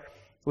talked, but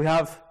we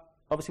have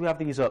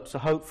these up, so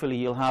hopefully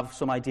you'll have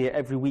some idea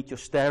every week you're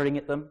staring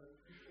at them.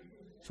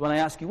 So when I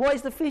ask you, what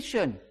is the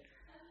vision?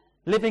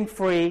 Living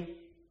free,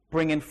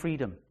 bringing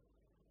freedom.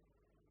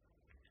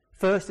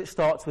 First, it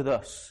starts with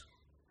us.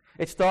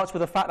 It starts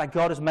with the fact that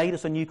God has made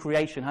us a new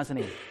creation, hasn't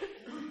he?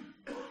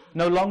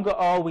 No longer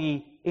are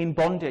we in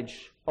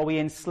bondage. Are we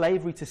in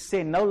slavery to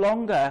sin? No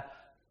longer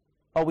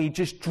are we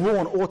just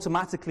drawn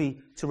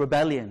automatically to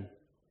rebellion,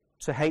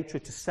 to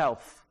hatred, to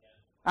self.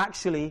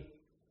 Actually,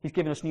 he's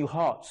given us new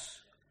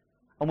hearts.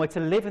 And we're to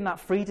live in that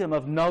freedom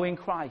of knowing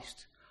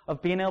Christ,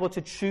 of being able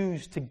to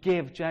choose to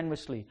give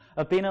generously,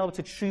 of being able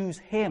to choose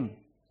him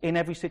in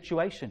every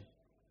situation.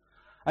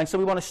 And so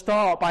we want to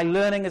start by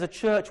learning as a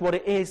church what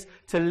it is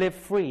to live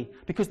free,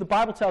 because the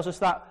Bible tells us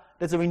that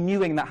there's a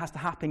renewing that has to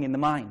happen in the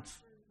mind.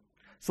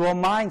 So our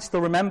minds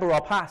still remember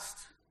our past.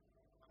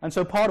 And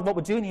so part of what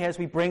we're doing here as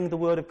we bring the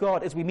Word of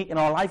God, as we meet in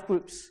our life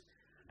groups,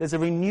 there's a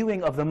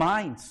renewing of the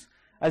minds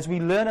as we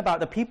learn about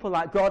the people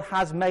that God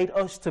has made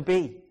us to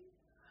be.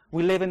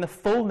 We live in the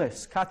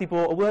fullness. Kathy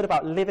brought a word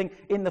about living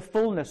in the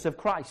fullness of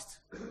Christ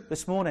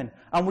this morning.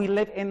 And we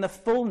live in the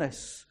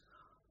fullness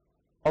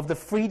of the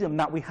freedom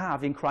that we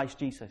have in Christ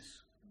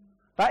Jesus.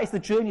 That is the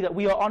journey that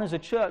we are on as a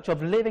church,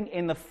 of living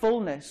in the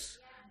fullness,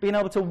 being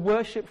able to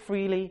worship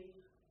freely,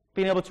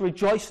 being able to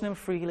rejoice in him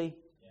freely.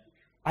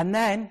 And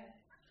then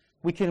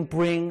we can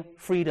bring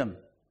freedom.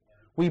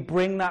 We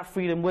bring that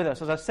freedom with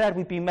us. As I said,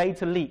 we've been made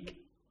to leak.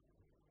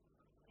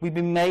 We've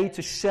been made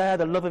to share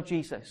the love of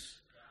Jesus.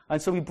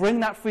 And so we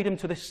bring that freedom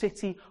to the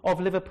city of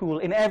Liverpool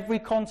in every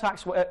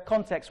context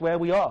where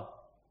we are.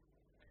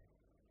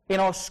 In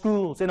our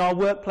schools, in our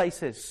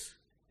workplaces,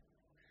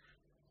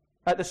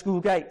 at the school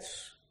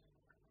gates,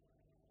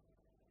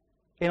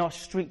 in our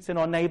streets, in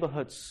our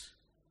neighborhoods,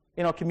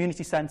 in our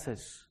community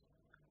centers.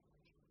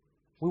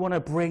 We want to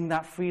bring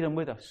that freedom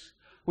with us.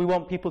 We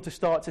want people to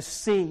start to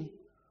see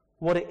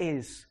what it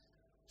is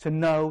to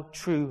know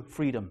true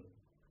freedom.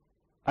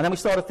 And then we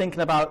started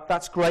thinking about,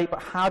 that's great,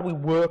 but how do we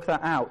work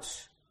that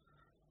out?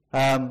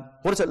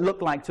 What does it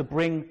look like to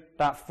bring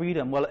that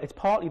freedom? Well, it's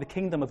partly the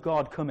kingdom of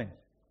God coming.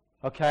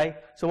 Okay?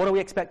 So what are we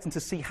expecting to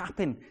see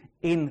happen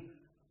in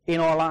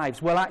our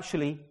lives? Well,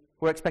 actually,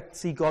 We're expecting to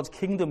see God's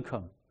kingdom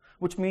come,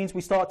 which means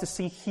we start to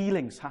see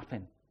healings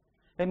happen.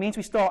 It means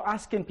we start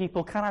asking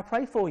people, can I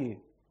pray for you?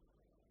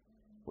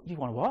 You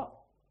want what?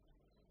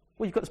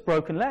 Well, you've got this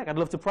broken leg. I'd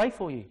love to pray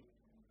for you.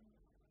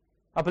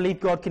 I believe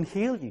God can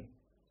heal you.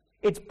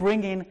 It's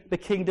bringing the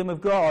kingdom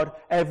of God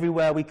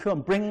everywhere we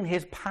come, bringing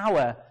his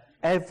power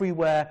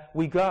everywhere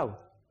we go.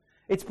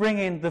 It's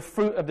bringing the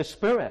fruit of the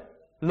Spirit,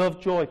 love,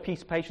 joy,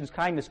 peace, patience,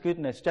 kindness,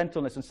 goodness,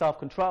 gentleness, and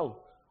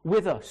self-control,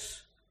 with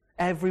us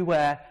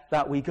everywhere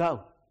that we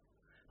go.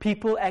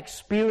 People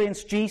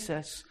experience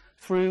Jesus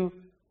through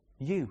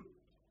you.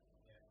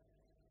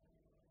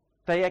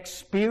 They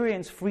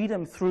experience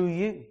freedom through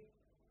you.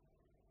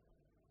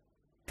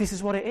 This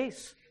is what it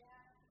is.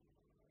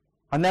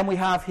 And then we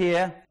have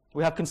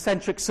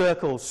concentric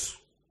circles.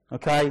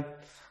 Okay?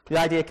 The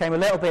idea came a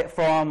little bit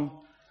from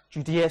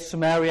Judea,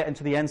 Samaria, and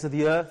to the ends of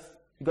the earth.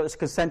 You've got this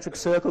concentric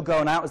circle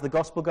going out as the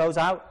gospel goes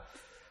out.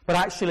 But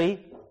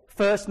actually,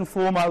 first and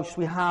foremost,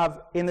 we have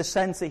in the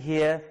center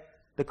here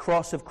the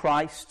cross of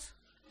Christ.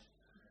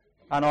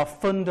 And our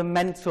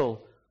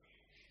fundamental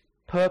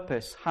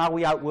purpose, how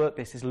we outwork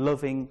this, is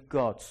loving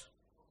God.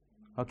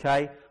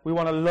 Okay? We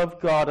want to love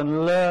God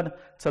and learn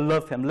to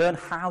love him. Learn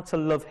how to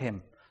love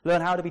him.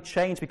 Learn how to be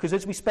changed. Because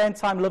as we spend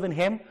time loving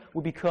him,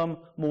 we become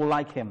more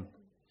like him.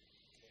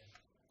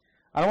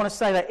 And I want to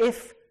say that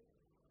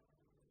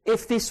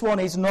if this one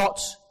is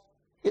not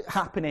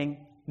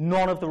happening,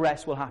 none of the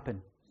rest will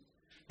happen.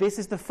 This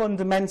is the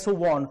fundamental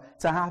one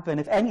to happen.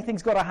 If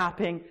anything's got to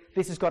happen,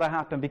 this has got to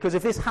happen. Because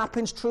if this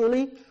happens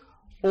truly,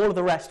 all of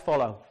the rest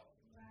follow.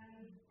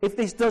 If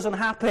this doesn't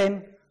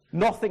happen,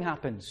 nothing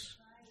happens.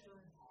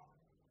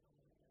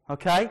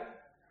 Okay?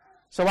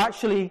 So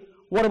actually,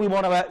 what do we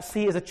want to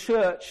see as a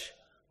church?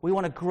 We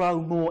want to grow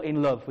more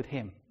in love with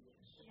him,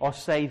 our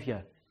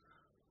Saviour,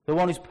 the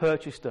one who's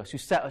purchased us, who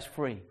set us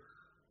free.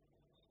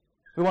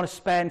 We want to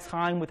spend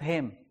time with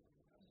him.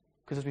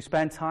 Because as we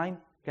spend time,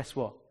 guess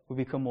what? We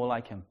become more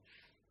like him.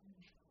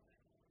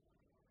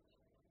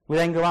 We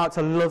then go out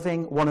to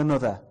loving one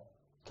another.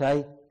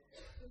 Okay?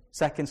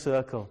 Second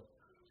circle.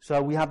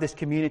 So we have this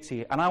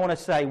community. And I want to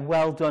say,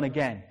 well done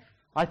again.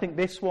 I think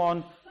this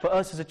one, for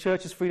us as a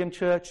church, as Freedom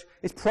Church,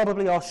 is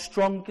probably our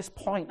strongest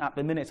point at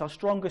the minute. It's our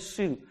strongest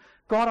suit.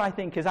 God, I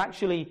think, has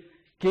actually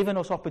given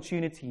us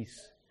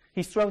opportunities.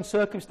 He's thrown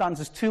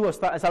circumstances to us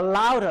that has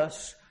allowed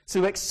us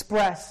to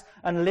express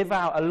and live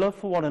out a love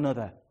for one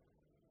another.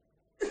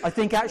 I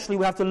think actually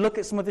we have to look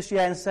at some of this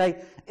year and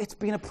say, it's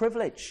been a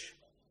privilege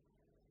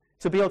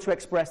to be able to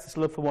express this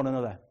love for one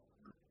another.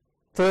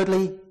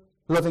 Thirdly,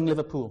 loving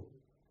Liverpool.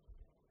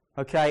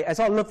 Okay, as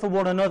our love for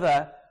one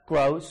another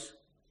grows,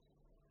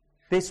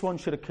 this one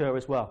should occur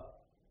as well.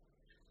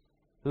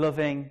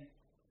 Loving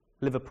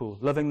Liverpool,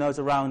 loving those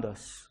around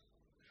us,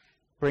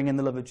 bringing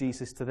the love of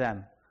Jesus to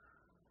them.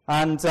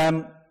 And do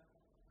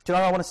you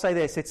know, I want to say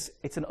this,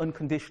 it's an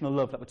unconditional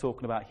love that we're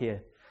talking about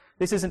here.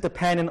 This isn't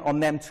dependent on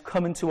them to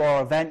come into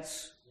our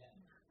events.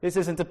 This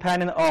isn't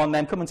dependent on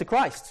them coming to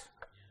Christ,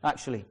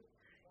 actually.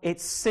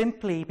 It's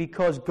simply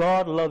because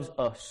God loves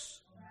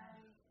us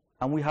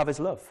and we have his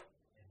love.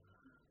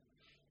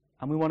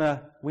 And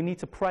we need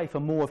to pray for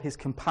more of his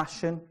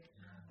compassion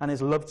and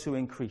his love to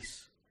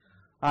increase.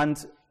 And,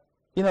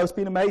 you know, it's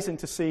been amazing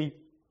to see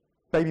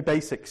Baby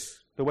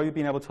Basics, the way we've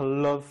been able to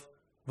love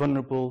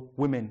vulnerable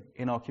women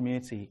in our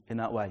community in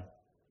that way.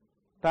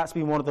 That's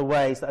been one of the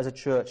ways that as a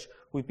church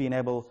we've been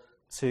able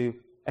to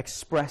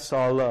express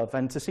our love.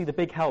 And to see the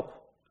big help,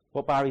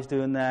 what Barry's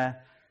doing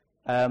there,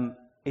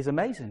 is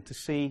amazing. To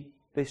see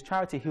this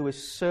charity who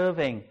is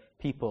serving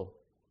people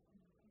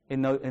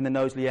in the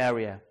Knowsley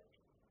area,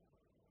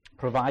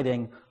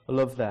 providing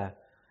love there.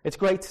 It's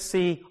great to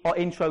see our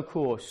intro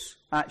course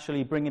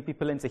actually bringing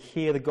people in to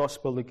hear the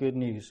gospel, the good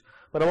news.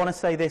 But I want to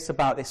say this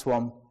about this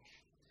one.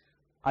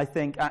 I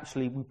think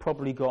actually we've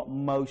probably got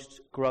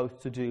most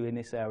growth to do in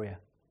this area.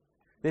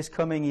 This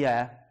coming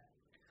year,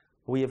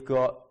 we have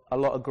got a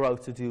lot of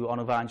growth to do on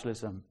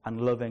evangelism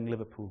and loving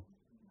Liverpool.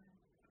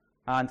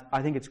 And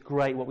I think it's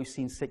great what we've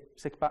seen,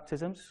 sick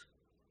baptisms,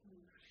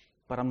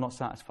 but I'm not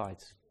satisfied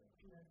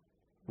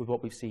with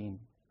what we've seen.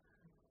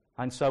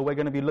 And so we're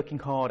going to be looking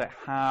hard at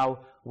how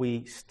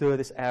we stir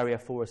this area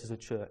for us as a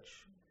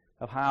church,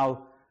 of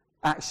how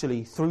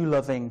actually through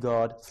loving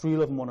God, through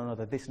loving one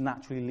another, this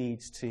naturally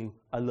leads to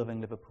a loving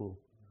Liverpool.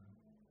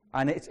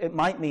 And it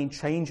might mean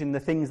changing the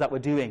things that we're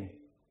doing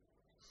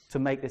to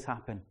make this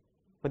happen.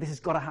 But this has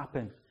got to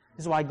happen.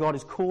 This is why God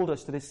has called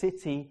us to this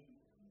city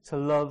to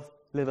love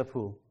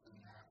Liverpool.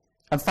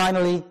 And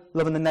finally,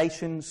 loving the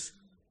nations.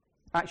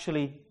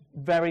 Actually,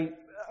 very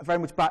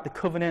much back the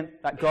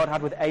covenant that God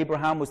had with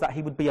Abraham was that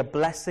he would be a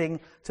blessing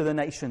to the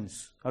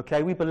nations.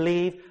 Okay, we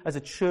believe as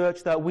a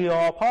church that we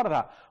are part of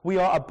that. We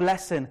are a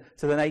blessing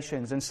to the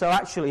nations. And so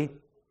actually,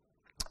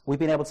 we've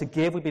been able to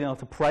give, we've been able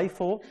to pray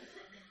for.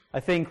 I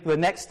think the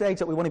next stage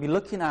that we want to be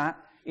looking at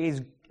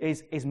is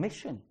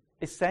mission.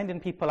 Is sending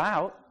people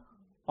out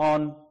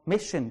on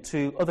mission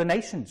to other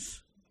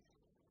nations.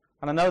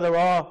 And I know there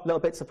are little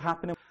bits of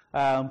happening.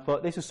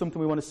 But this is something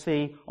we want to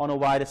see on a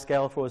wider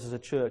scale for us as a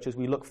church as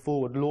we look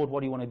forward. Lord,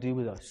 what do you want to do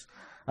with us?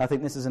 I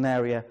think this is an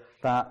area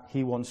that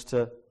he wants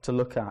to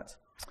look at.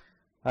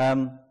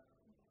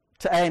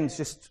 To end,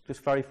 just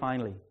very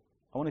finally,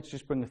 I wanted to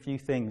just bring a few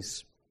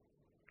things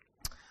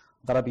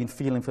that I've been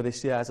feeling for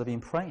this year as I've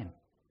been praying.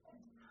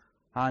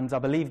 And I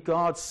believe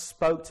God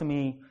spoke to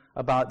me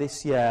about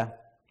this year.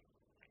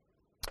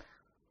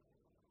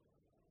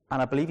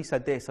 And I believe he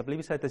said this. I believe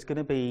he said there's going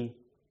to be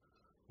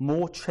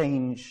more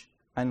change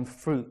and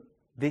fruit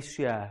this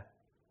year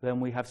than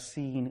we have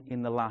seen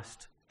in the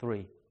last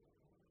 3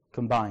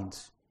 combined.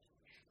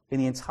 In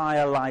the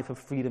entire life of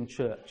Freedom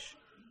Church.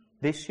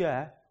 This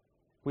year,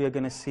 we are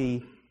going to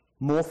see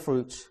more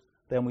fruit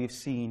than we've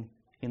seen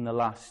in the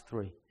last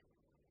 3.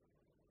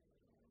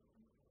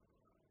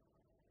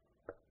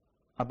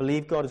 I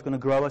believe God is going to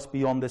grow us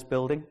beyond this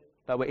building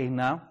that we're in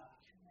now.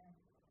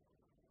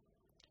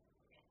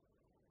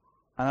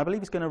 And I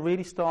believe He's going to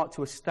really start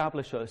to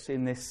establish us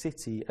in this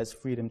city as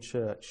Freedom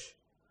Church.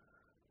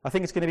 I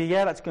think it's going to be a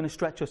year that's going to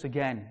stretch us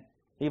again.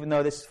 Even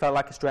though this felt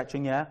like a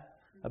stretching year,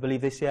 I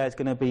believe this year is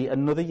going to be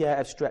another year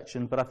of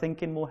stretching, but I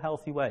think in more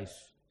healthy ways.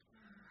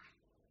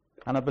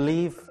 And I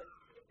believe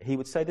he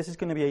would say this is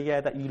going to be a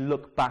year that you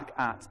look back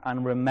at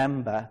and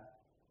remember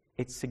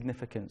its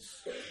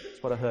significance.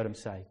 That's what I heard him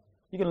say.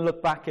 You're going to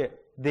look back at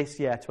this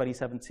year,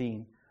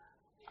 2017,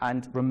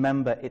 and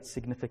remember its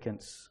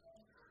significance.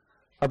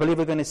 I believe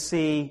we're going to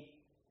see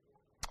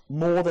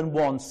more than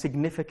one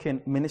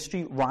significant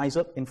ministry rise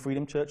up in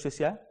Freedom Church this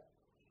year.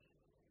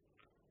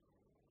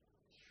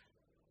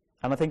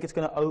 And I think it's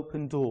going to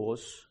open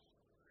doors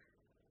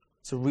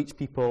to reach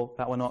people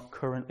that we're not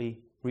currently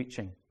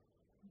reaching.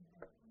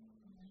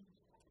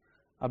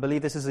 I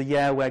believe this is a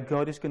year where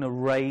God is going to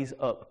raise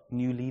up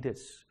new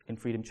leaders in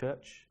Freedom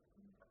Church.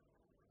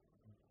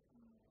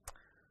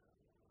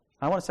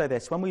 I want to say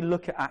this. When we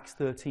look at Acts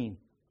 13,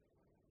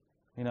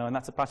 and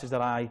that's a passage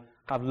that I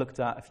have looked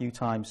at a few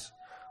times,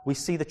 we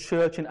see the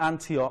church in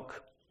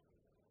Antioch,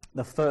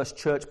 the first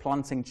church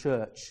planting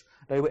church.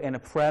 They were in a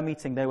prayer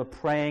meeting. They were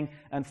praying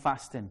and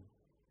fasting.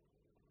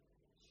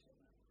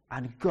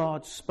 And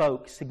God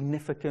spoke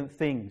significant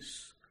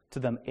things to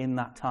them in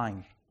that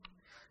time.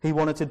 He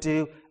wanted to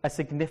do a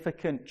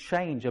significant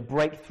change, a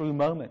breakthrough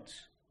moment.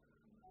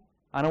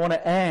 And I want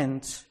to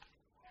end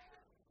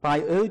by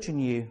urging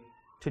you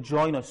to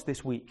join us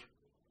this week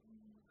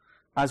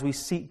as we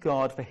seek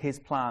God for His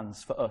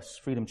plans for us,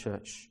 Freedom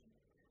Church.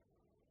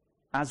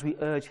 As we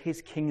urge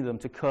His kingdom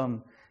to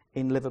come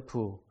in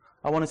Liverpool.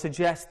 I want to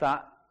suggest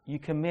that you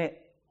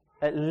commit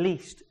at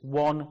least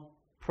one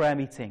prayer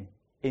meeting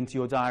into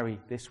your diary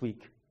this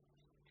week.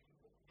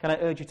 Can I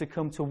urge you to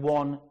come to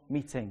one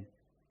meeting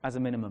as a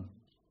minimum?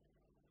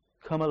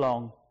 Come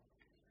along,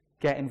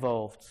 get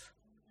involved.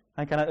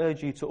 And can I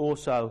urge you to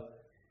also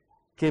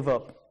give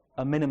up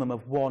a minimum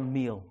of one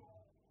meal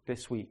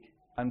this week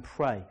and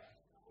pray.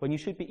 When you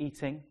should be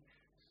eating,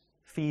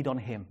 feed on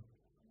Him.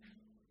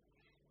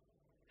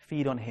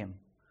 Feed on Him.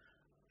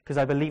 Because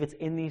I believe it's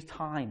in these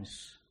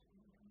times,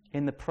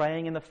 in the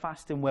praying and the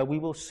fasting, where we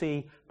will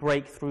see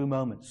breakthrough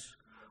moments,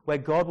 where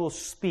God will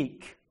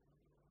speak.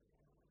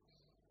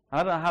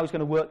 I don't know how He's going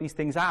to work these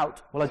things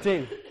out. Well, I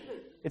do.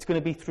 It's going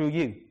to be through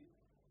you.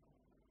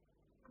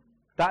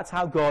 That's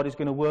how God is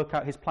going to work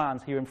out His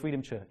plans here in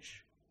Freedom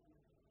Church.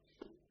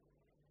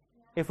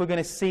 If we're going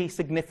to see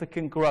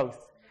significant growth,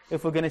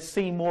 if we're going to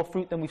see more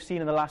fruit than we've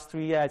seen in the last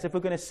 3 years, if we're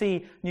going to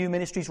see new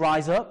ministries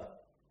rise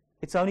up,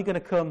 it's only going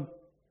to come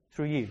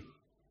through you.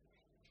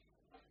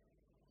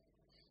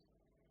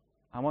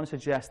 I want to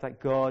suggest that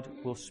God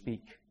will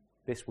speak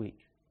this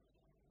week.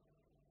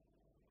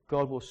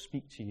 God will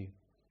speak to you.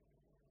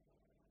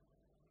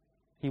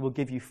 He will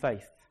give you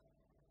faith.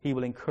 He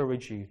will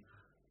encourage you.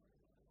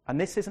 And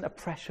this isn't a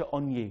pressure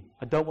on you.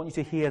 I don't want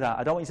you to hear that.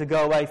 I don't want you to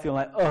go away feeling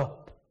like,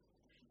 oh,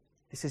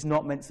 this is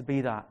not meant to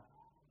be that.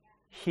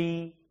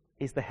 He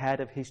is the head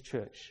of His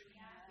church.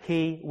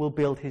 He will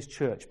build His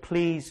church.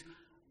 Please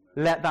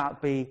let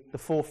that be the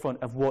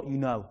forefront of what you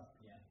know.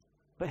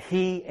 But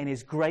He, in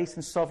His grace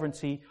and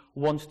sovereignty,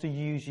 wants to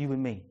use you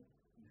and me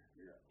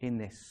in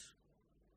this.